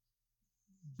that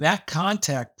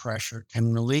contact pressure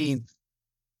can relieve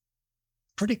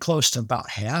pretty close to about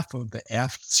half of the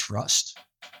aft thrust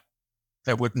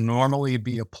that would normally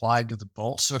be applied to the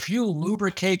bolt. So if you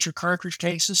lubricate your cartridge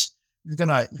cases, you're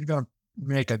gonna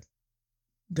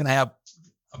have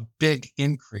a big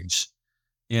increase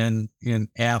in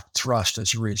aft thrust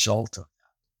as a result of that.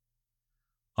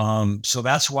 So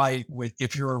that's why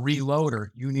if you're a reloader,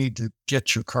 you need to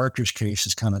get your cartridge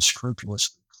cases kind of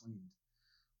scrupulously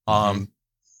cleaned.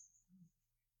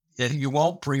 You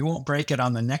won't break it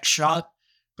on the next shot,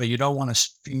 but you don't want to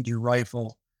feed your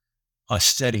rifle a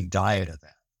steady diet of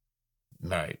that.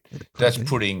 Right. That's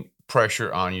putting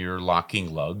pressure on your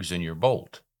locking lugs and your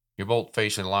bolt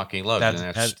face and locking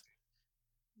lugs.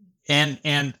 And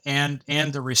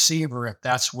the receiver, if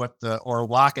that's what or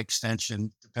lock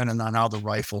extension, depending on how the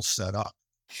rifle's set up.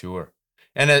 Sure.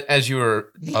 And as you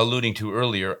were alluding to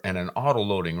earlier, and an auto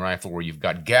loading rifle where you've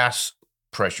got gas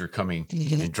pressure coming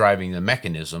and driving the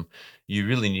mechanism, you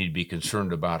really need to be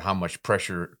concerned about how much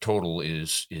pressure total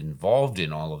is involved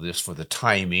in all of this for the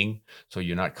timing, so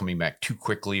you're not coming back too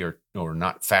quickly or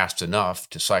not fast enough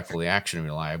to cycle the action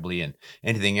reliably. And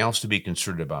anything else to be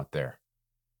concerned about there?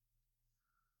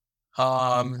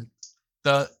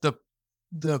 The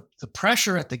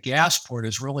pressure at the gas port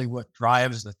is really what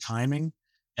drives the timing,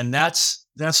 and that's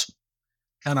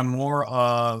kind of more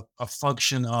a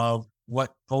function of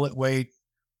what bullet weight,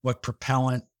 what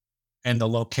propellant, and the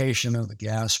location of the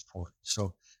gas port.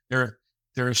 So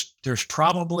there's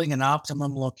probably an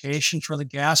optimum location for the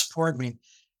gas port. I mean,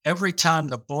 every time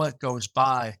the bullet goes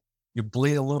by, you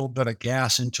bleed a little bit of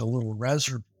gas into a little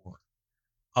reservoir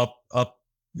up,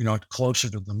 closer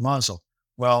to the muzzle.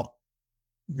 Well,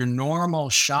 your normal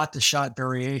shot-to-shot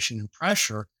variation in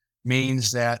pressure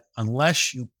means that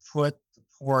unless you put the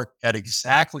port at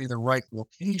exactly the right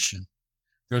location,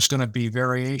 there's going to be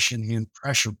variation in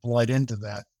pressure bled into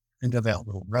that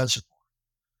little reservoir.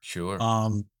 Sure.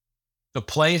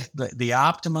 The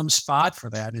optimum spot for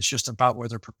that is just about where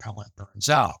the propellant burns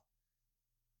out.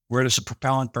 Where does the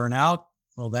propellant burn out?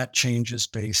 Well, that changes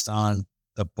based on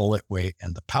the bullet weight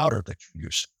and the powder that you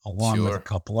use, along with a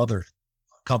couple other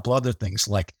things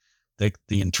like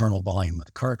the internal volume of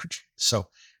the cartridge. So,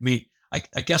 I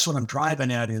guess what I'm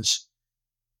driving at is,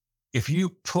 if you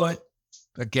put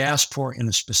a gas port in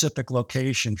a specific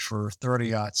location for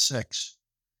 30-06,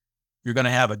 you're going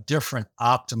to have a different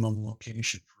optimum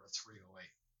location for a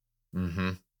 308.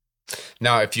 Mm-hmm.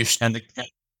 Now, if you and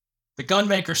the gun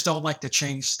makers don't like to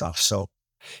change stuff, so.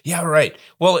 Yeah, right.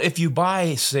 Well, if you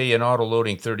buy, say, an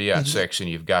auto-loading 30-06 and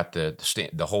you've got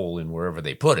the hole in wherever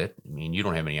they put it, you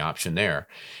don't have any option there,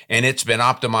 and it's been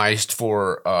optimized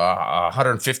for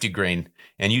 150 grain,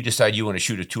 and you decide you want to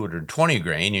shoot a 220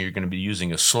 grain, and you're going to be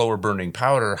using a slower burning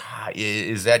powder,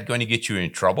 is that going to get you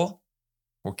in trouble?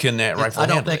 Or can that rifle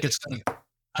handle it? I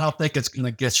don't think it's going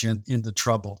to get you into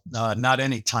trouble. Not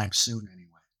anytime soon,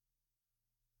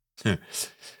 anyway.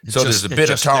 So there's a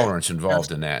bit of tolerance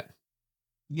involved in that.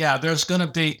 Yeah, there's going to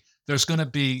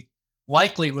be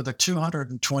likely with a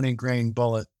 220 grain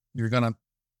bullet,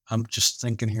 I'm just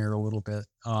thinking here a little bit.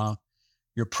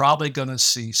 You're probably going to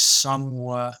see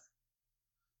somewhat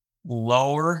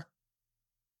lower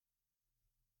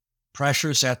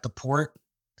pressures at the port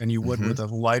than you would with a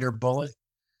lighter bullet.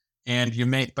 And you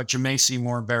may see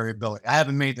more variability. I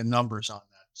haven't made the numbers on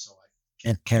that, so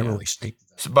I can't really speak to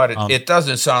that. But it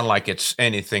doesn't sound like it's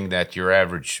anything that your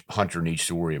average hunter needs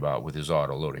to worry about with his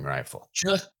auto-loading rifle.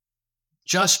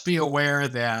 Just be aware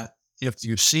that if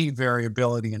you see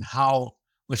variability in how,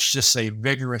 let's just say,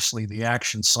 vigorously the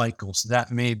action cycles,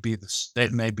 that may be the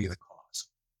cause.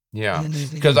 Yeah,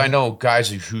 because I know guys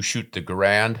who shoot the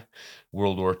Garand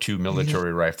World War II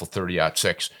military rifle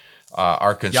 30-06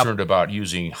 are concerned about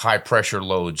using high pressure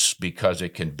loads because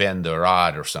it can bend the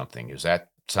rod or something. Does that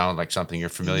sound like something you're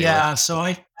familiar with? Yeah.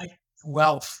 So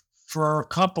well, for a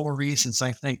couple of reasons,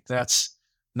 I think that's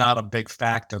not a big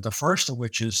factor. The first of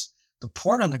which is the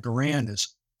port on the Garand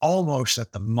is almost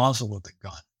at the muzzle of the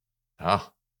gun. Huh?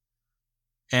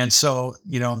 And so,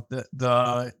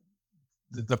 the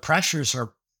pressures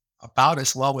are about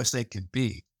as low as they could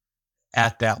be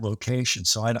at that location.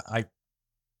 So I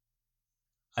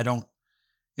don't,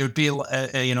 it would be a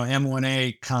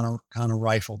M1A kind of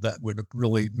rifle that would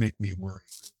really make me worry,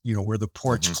 where the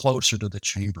port's closer to the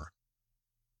chamber.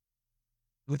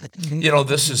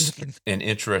 This is an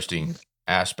interesting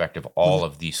aspect of all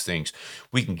of these things.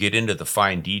 We can get into the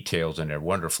fine details, and they're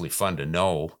wonderfully fun to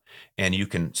know. And you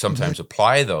can sometimes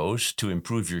apply those to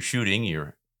improve your shooting,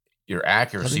 your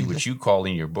accuracy, which you call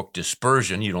in your book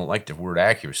dispersion. You don't like the word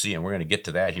accuracy, and we're going to get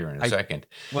to that here in a second.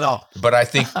 Well, but I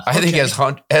think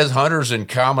as hunters and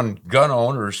common gun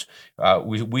owners,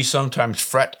 we sometimes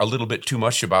fret a little bit too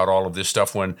much about all of this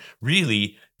stuff when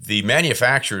really the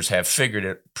manufacturers have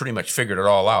pretty much figured it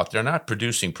all out. They're not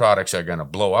producing products that are going to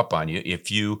blow up on you if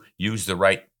you use the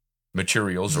right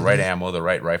materials, the right ammo, the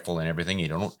right rifle, and everything. You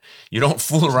don't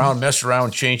fool around, mess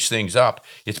around, change things up.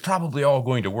 It's probably all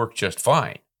going to work just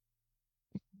fine.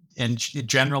 And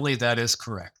generally, that is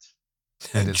correct.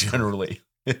 And generally,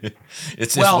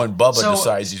 it's just when Bubba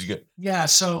decides he's good. Yeah.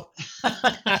 So,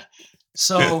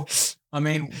 I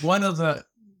mean, one of the,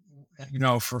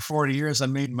 for 40 years, I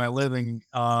made my living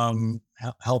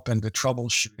helping to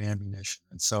troubleshoot ammunition.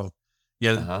 And so,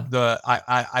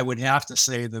 I would have to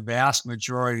say the vast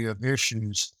majority of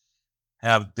issues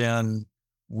have been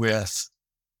with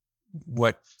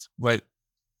what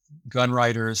gun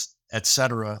writers, et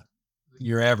cetera,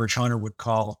 your average hunter would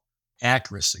call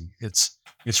accuracy. It's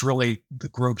really the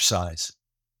group size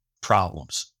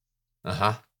problems.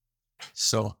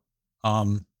 So,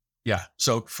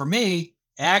 So for me,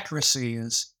 accuracy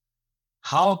is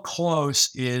how close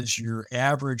is your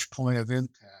average point of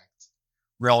impact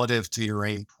relative to your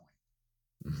aim point.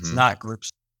 It's not group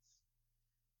size.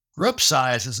 Group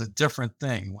size is a different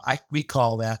thing. We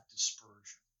call that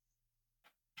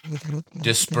dispersion.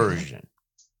 Dispersion.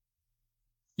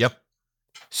 Yep.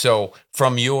 So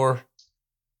from your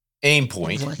aim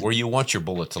point where you want your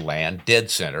bullet to land,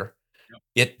 dead center,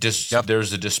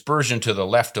 there's a dispersion to the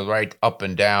left, to the right, up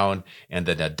and down, and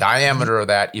then the diameter of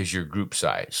that is your group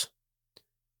size.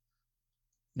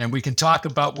 And we can talk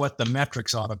about what the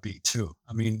metrics ought to be too.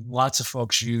 I mean, lots of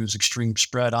folks use extreme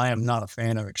spread. I am not a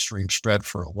fan of extreme spread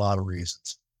for a lot of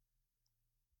reasons.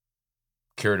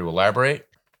 Care to elaborate?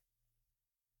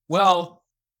 Well,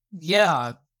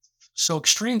 yeah. So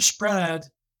extreme spread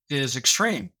is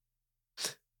extreme.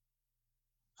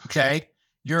 Okay.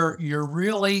 You're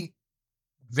really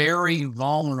very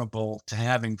vulnerable to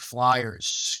having flyers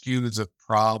skew the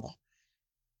problem.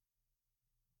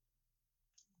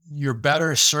 You're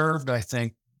better served, I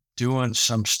think, doing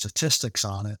some statistics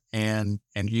on it and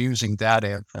using that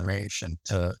information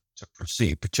to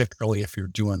proceed, particularly if you're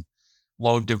doing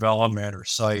load development or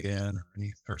sight in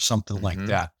or something like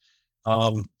that.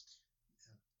 A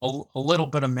little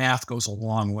bit of math goes a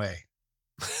long way.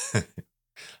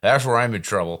 That's where I'm in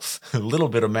trouble. A little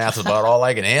bit of math is about all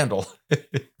I can handle.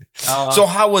 So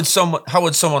how would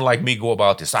someone like me go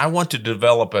about this? I want to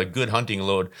develop a good hunting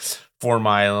load for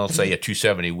my, let's say, a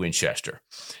 270 Winchester.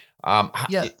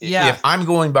 If I'm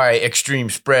going by extreme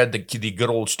spread, the good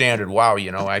old standard,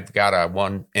 I've got a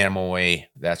 1 MOA.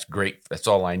 That's great. That's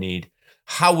all I need.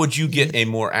 How would you get a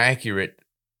more accurate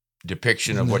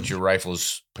depiction of what your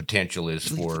rifle's potential is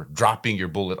for dropping your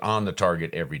bullet on the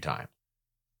target every time?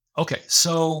 Okay,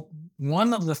 so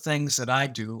one of the things that I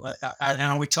do,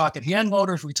 are we talking hand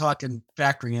loaders? We talking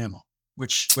factory ammo?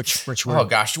 Which? Oh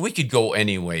gosh, we could go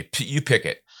anyway. You pick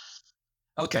it.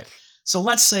 Okay, so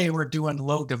let's say we're doing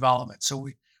load development. So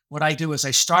what I do is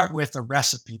I start with a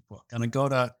recipe book, and I go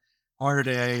to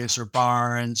Hornadays or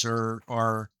Barnes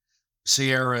or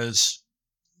Sierra's,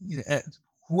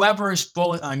 whoever's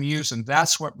bullet I'm using.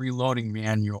 That's what reloading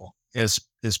manual is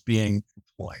being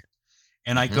employed.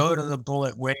 And I go to the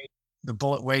bullet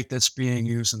weight that's being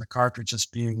used and the cartridge that's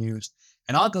being used.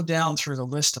 And I'll go down through the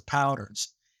list of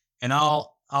powders and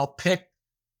I'll pick,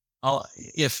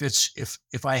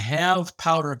 if I have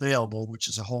powder available, which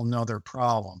is a whole nother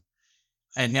problem.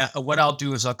 And what I'll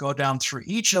do is I'll go down through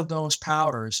each of those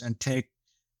powders and take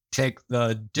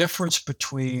the difference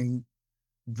between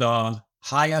the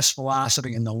highest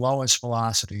velocity and the lowest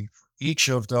velocity for each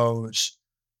of those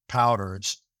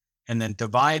powders and then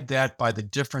divide that by the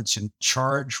difference in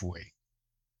charge weight.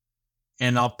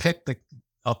 And I'll pick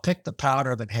the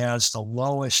powder that has the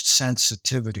lowest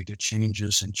sensitivity to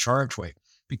changes in charge weight,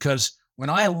 because when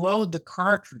I load the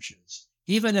cartridges,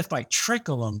 even if I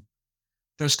trickle them,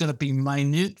 there's going to be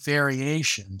minute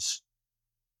variations,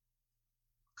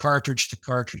 cartridge to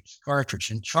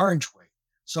cartridge in charge weight.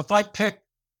 So if I pick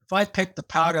the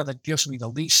powder that gives me the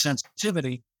least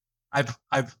sensitivity,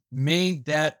 I've made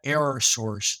that error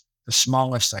source the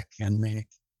smallest I can make.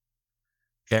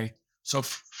 Okay, so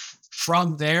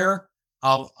from there,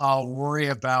 I'll worry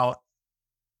about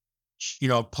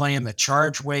playing the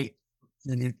charge weight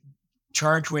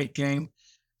game.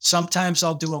 Sometimes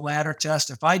I'll do a ladder test.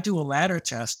 If I do a ladder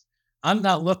test, I'm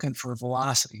not looking for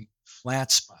velocity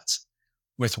flat spots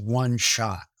with one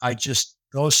shot. I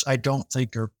don't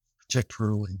think are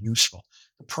particularly useful.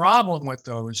 The problem with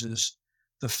those is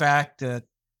the fact that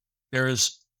there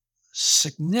is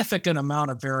significant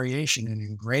amount of variation in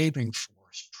engraving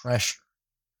force, pressure.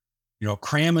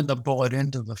 Cramming the bullet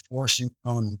into the forcing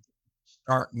cone and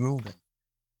start moving.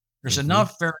 There's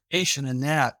enough variation in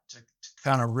that to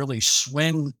kind of really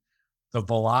swing the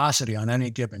velocity on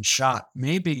any given shot,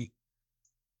 maybe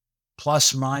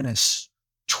plus minus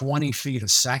 20 feet a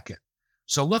second.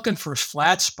 So looking for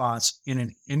flat spots in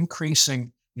an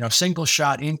increasing, single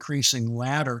shot increasing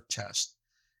ladder test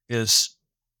is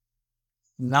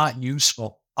not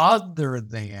useful, other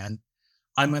than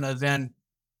I'm going to then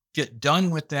get done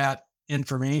with that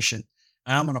information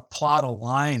and I'm going to plot a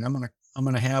line. I'm going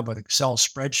to have an Excel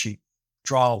spreadsheet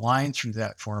draw a line through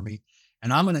that for me.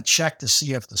 And I'm going to check to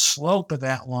see if the slope of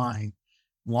that line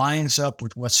lines up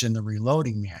with what's in the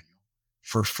reloading manual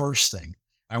for first thing.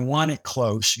 I want it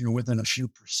close, within a few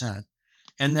percent.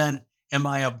 And then am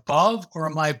I above or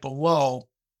am I below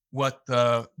what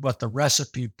the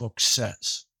recipe book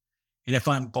says? And if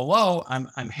I'm below,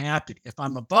 I'm happy. If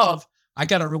I'm above, I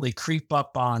got to really creep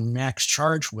up on max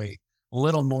charge weight a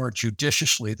little more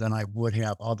judiciously than I would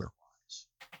have otherwise.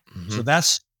 Mm-hmm. So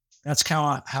that's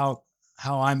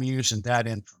how I'm using that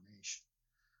information.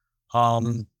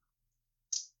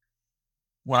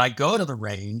 When I go to the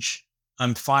range,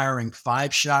 I'm firing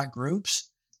 5-shot groups,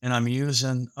 and I'm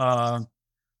using a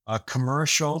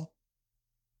commercial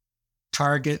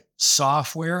target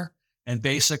software. And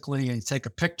basically, I take a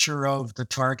picture of the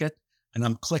target, and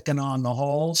I'm clicking on the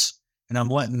holes, and I'm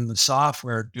letting the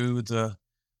software do the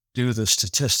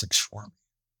statistics for me.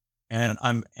 And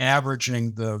I'm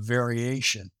averaging the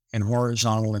variation in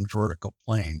horizontal and vertical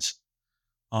planes.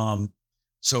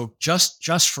 So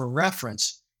just for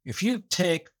reference, if you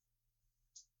take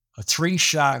a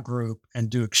 3-shot group and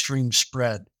do extreme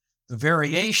spread, the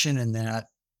variation in that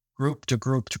group to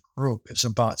group to group is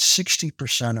about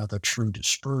 60% of the true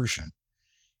dispersion.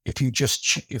 If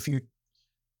you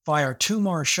fire 2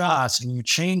 more shots and you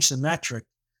change the metric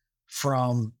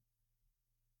from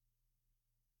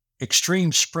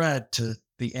extreme spread to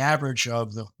the average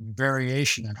of the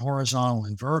variation in horizontal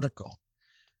and vertical,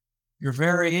 your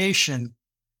variation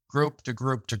group to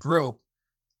group to group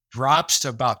drops to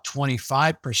about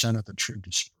 25% of the true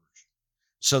dispersion.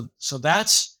 So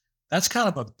that's kind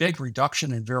of a big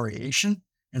reduction in variation.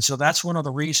 And so that's one of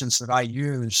the reasons that I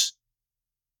use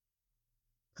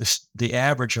the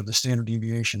average of the standard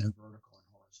deviation in vertical and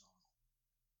horizontal.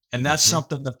 And that's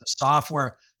something that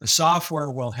the software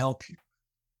will help you.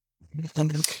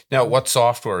 Now, what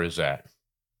software is that?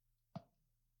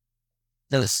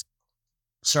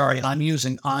 Sorry, I'm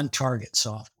using On Target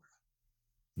software.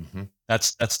 Mm-hmm.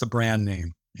 That's the brand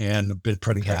name, and I've been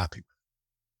pretty happy.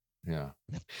 Yeah.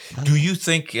 Do you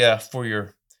think for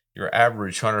your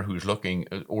average hunter who's looking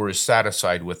or is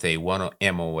satisfied with a 1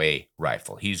 MOA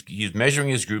rifle, he's measuring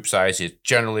his group size, it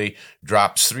generally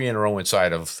drops 3 in a row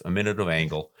inside of a minute of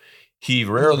angle. He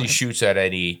rarely shoots at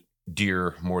any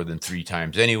deer more than 3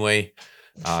 times anyway.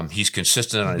 He's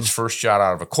consistent on his first shot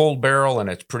out of a cold barrel, and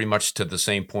it's pretty much to the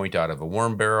same point out of a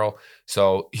warm barrel.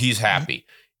 So he's happy.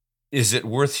 Is it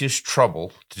worth his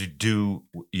trouble to do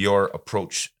your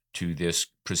approach to this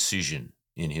precision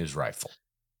in his rifle?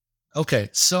 Okay,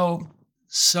 so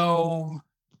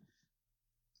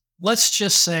let's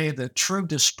just say the true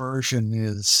dispersion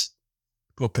is,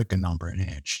 we'll pick a number, an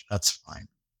inch. That's fine.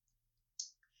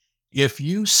 If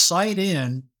you sight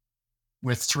in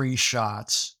with 3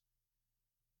 shots,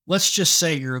 let's just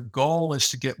say your goal is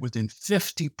to get within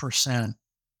 50%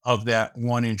 of that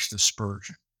 1 inch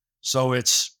dispersion. So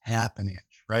it's half an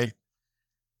inch, right?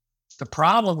 The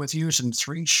problem with using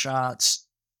 3 shots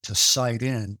to sight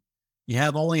in, you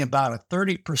have only about a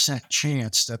 30%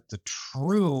 chance that the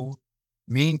true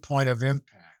mean point of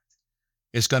impact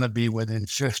is going to be within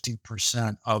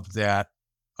 50% of that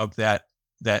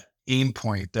aim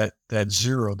point, that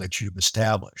zero that you've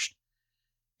established.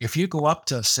 If you go up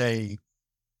to, say,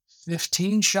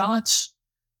 15 shots,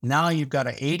 now you've got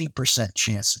an 80%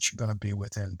 chance that you're going to be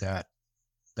within that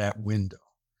window.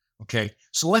 Okay,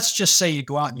 so let's just say you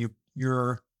go out and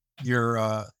you're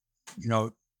a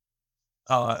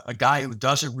guy who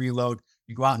doesn't reload.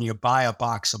 You go out and you buy a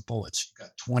box of bullets. You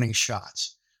got 20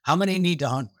 shots. How many you need to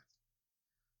hunt with?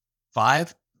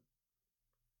 5?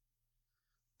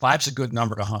 5's a good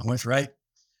number to hunt with, right?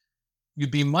 You'd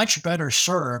be much better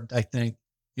served, I think,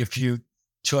 if you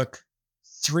took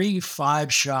 3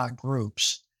 5-shot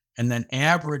groups and then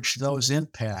averaged those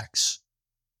impacts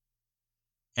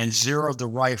and zeroed the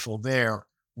rifle there,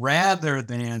 rather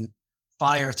than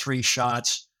fire 3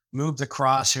 shots, move the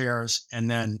crosshairs,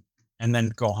 and then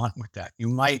go hunt with that. You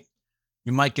might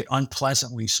get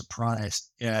unpleasantly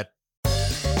surprised at.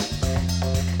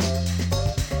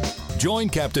 Join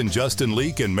Captain Justin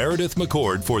Leake and Meredith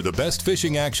McCord for the best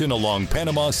fishing action along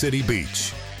Panama City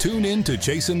Beach. Tune in to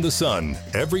Chasing the Sun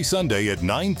every Sunday at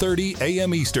 9:30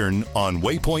 a.m. Eastern on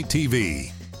Waypoint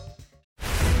TV.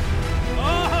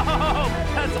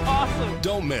 That's awesome.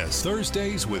 Don't miss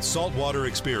Thursdays with Saltwater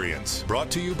Experience,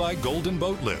 brought to you by Golden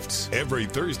Boat Lifts, every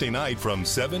Thursday night from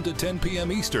 7 to 10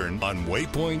 p.m. Eastern on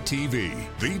Waypoint TV,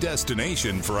 the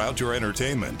destination for outdoor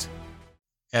entertainment.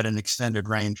 At an extended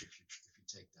range, if you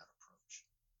take that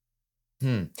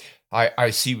approach.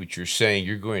 I see what you're saying.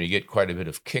 You're going to get quite a bit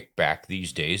of kickback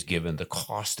these days, given the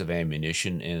cost of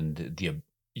ammunition and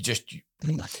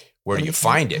where do you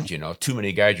find it? Too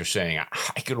many guys are saying,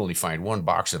 I could only find 1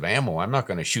 box of ammo. I'm not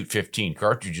going to shoot 15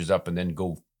 cartridges up and then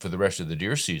go for the rest of the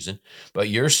deer season. But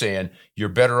you're saying you're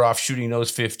better off shooting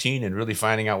those 15 and really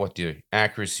finding out what the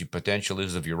accuracy potential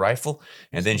is of your rifle,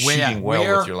 and then shooting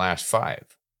well with your last 5.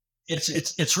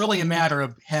 It's really a matter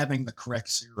of having the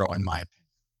correct zero, in my opinion.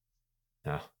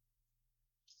 Yeah.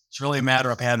 It's really a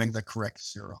matter of having the correct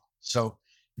zero. So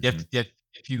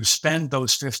if you spend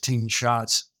those 15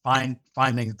 shots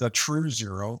finding the true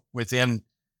zero within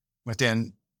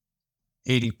 80%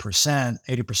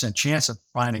 chance of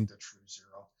finding the true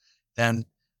zero, then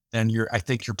I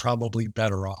think you're probably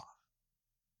better off.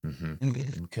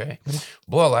 Mm-hmm. Okay.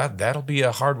 Well, that'll be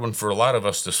a hard one for a lot of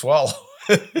us to swallow.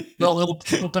 Well, a little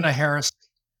bit of heresy.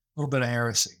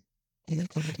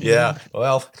 Yeah.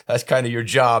 Well, that's kind of your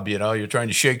job, You're trying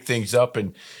to shake things up,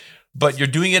 but you're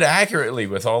doing it accurately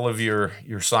with all of your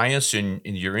science and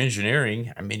your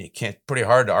engineering. I mean, pretty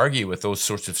hard to argue with those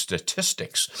sorts of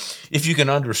statistics if you can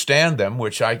understand them,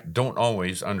 which I don't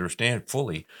always understand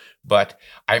fully. But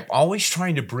I'm always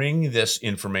trying to bring this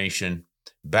information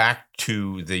back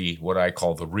to what I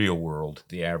call the real world,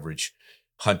 the average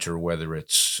hunter, whether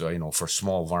it's for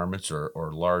small varmints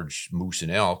or large moose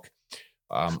and elk.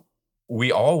 We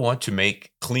all want to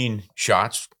make clean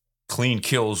shots, clean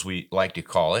kills, we like to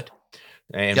call it.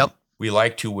 And we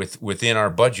like to, within our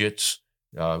budgets,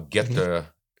 get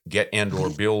and or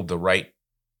build the right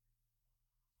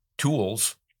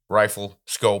tools, rifle,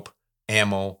 scope,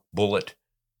 ammo, bullet,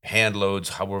 hand loads,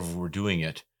 however we're doing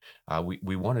it.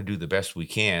 We want to do the best we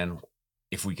can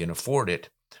if we can afford it.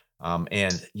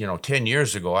 And 10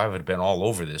 years ago, I would have been all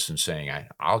over this and saying,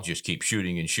 I'll just keep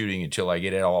shooting and shooting until I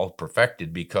get it all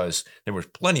perfected, because there was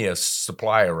plenty of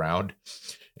supply around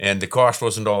and the cost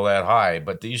wasn't all that high.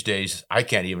 But these days, I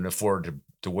can't even afford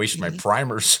to waste my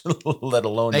primers, let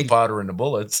alone the powder and the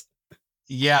bullets.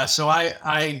 Yeah. So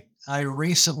I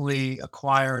recently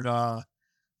acquired a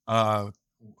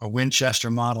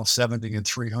Winchester Model 70 and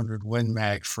 300 Win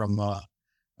Mag from a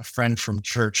friend from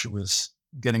church who was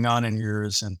getting on in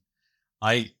years, and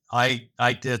I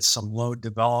did some load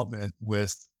development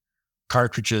with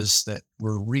cartridges that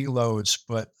were reloads,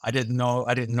 but I didn't know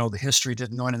the history,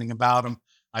 didn't know anything about them.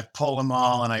 I pulled them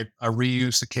all and I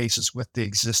reused the cases with the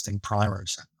existing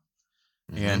primers.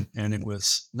 And it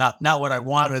was not what I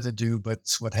wanted to do, but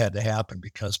it's what had to happen,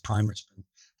 because primers,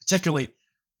 particularly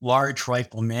large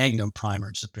rifle Magnum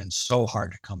primers, have been so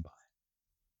hard to come by.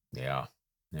 Yeah.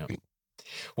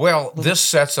 Well, this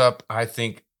sets up, I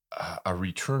think, a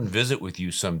return visit with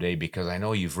you someday, because I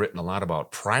know you've written a lot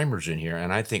about primers in here,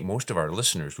 and I think most of our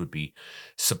listeners would be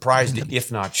surprised,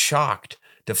 if not shocked,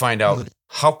 to find out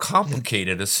how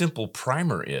complicated a simple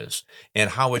primer is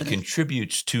and how it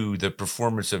contributes to the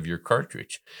performance of your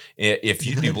cartridge. If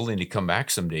you'd be willing to come back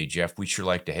someday, Jeff, we'd sure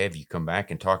like to have you come back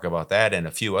and talk about that and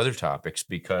a few other topics,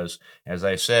 because, as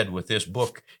I said, with this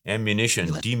book, Ammunition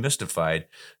Demystified,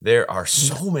 there are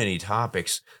so many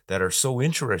topics that are so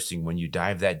interesting when you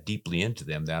dive that deeply into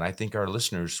them that I think our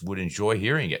listeners would enjoy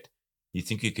hearing it. You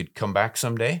think you could come back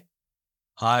someday?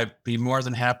 I'd be more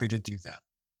than happy to do that.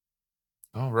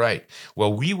 All right.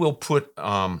 Well, we will put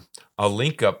a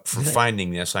link up for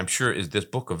finding this. I'm sure, is this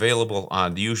book available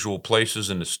on the usual places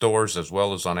in the stores as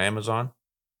well as on Amazon?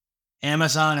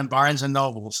 Amazon and Barnes and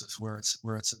Nobles is where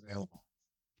it's available.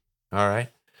 All right.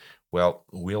 Well,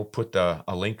 we'll put a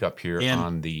link up here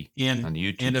on the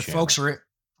YouTube And if channel.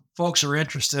 folks are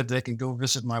interested, they can go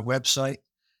visit my website.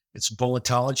 It's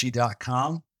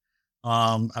bulletology.com.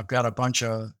 I've got a bunch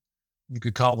of, you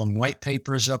could call them white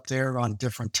papers up there on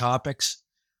different topics.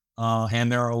 And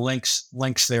there are links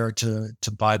there to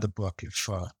buy the book if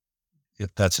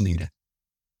that's needed.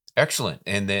 Excellent.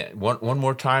 And then one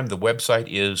more time, the website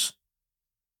is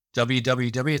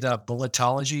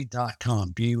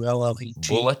www.bulletology.com.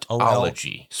 Bullet.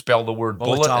 Bulletology. Spell the word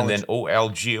bullet and then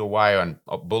OLGY on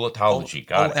Bulletology.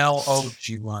 Got it.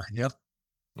 OLOGY. Yep.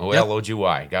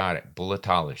 OLOGY. Got it.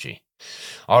 Bulletology.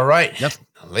 All right. Yep.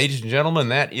 Ladies and gentlemen,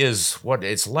 that is what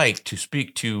it's like to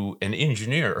speak to an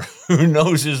engineer who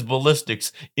knows his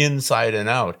ballistics inside and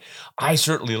out. I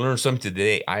certainly learned something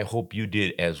today. I hope you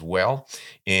did as well.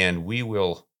 And we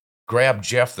will grab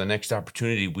Jeff the next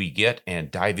opportunity we get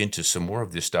and dive into some more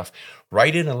of this stuff.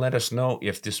 Write in and let us know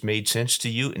if this made sense to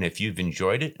you and if you've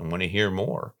enjoyed it and want to hear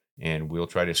more. And we'll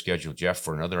try to schedule Jeff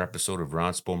for another episode of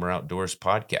Ron Spomer Outdoors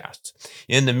Podcasts.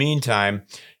 In the meantime,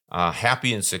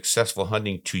 happy and successful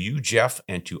hunting to you, Jeff,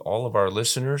 and to all of our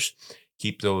listeners.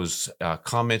 Keep those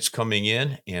comments coming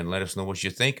in and let us know what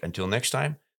you think. Until next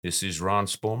time, this is Ron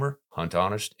Spomer. Hunt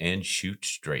honest and shoot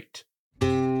straight.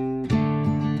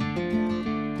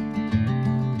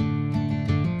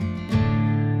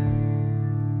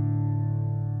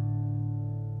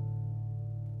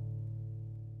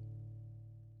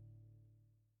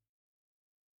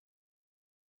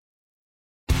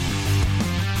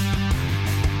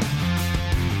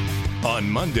 On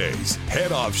Mondays,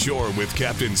 head offshore with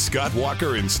Captain Scott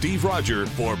Walker and Steve Roger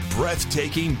for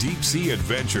breathtaking deep-sea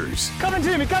adventures. Coming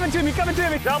to me.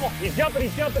 Double. He's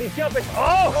jumping.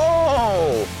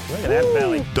 Oh! Look at that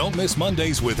belly. Don't miss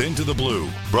Mondays with Into the Blue,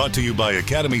 brought to you by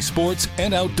Academy Sports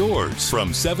and Outdoors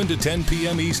from 7 to 10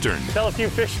 p.m. Eastern Tell a few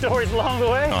fish stories along the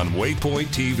way. on Waypoint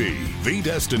TV, the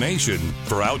destination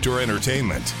for outdoor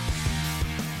entertainment.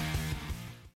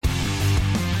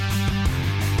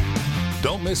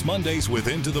 Don't miss Mondays with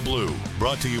Into the Blue,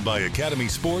 brought to you by Academy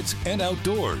Sports and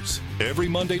Outdoors. Every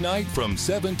Monday night from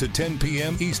 7 to 10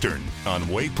 p.m. Eastern on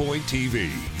Waypoint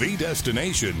TV, the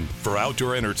destination for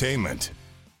outdoor entertainment.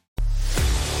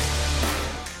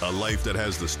 A life that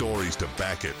has the stories to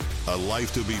back it. A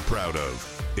life to be proud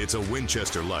of. It's a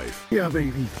Winchester life. Yeah,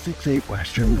 baby. 6'8"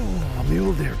 Western. Oh,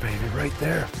 mule deer, baby, right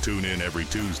there. Tune in every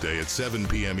Tuesday at 7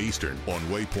 p.m. Eastern on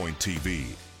Waypoint TV.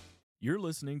 You're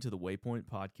listening to the Waypoint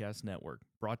Podcast Network,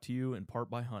 brought to you in part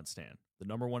by HuntStand, the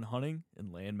 #1 hunting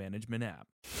and land management app.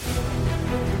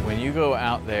 When you go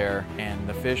out there and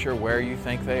the fish are where you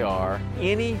think they are,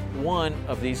 any one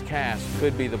of these casts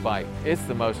could be the bite. It's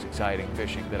the most exciting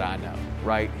fishing that I know,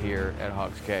 right here at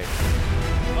Hawks Cave.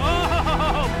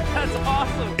 Oh, that's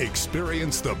awesome.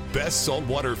 Experience the best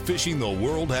saltwater fishing the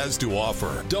world has to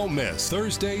offer. Don't miss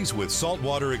Thursdays with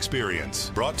Saltwater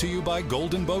Experience, brought to you by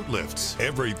Golden Boat Lifts,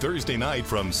 every Thursday night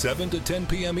from 7 to 10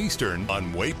 p.m. Eastern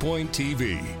on Waypoint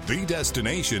TV, the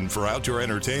destination for outdoor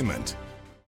entertainment.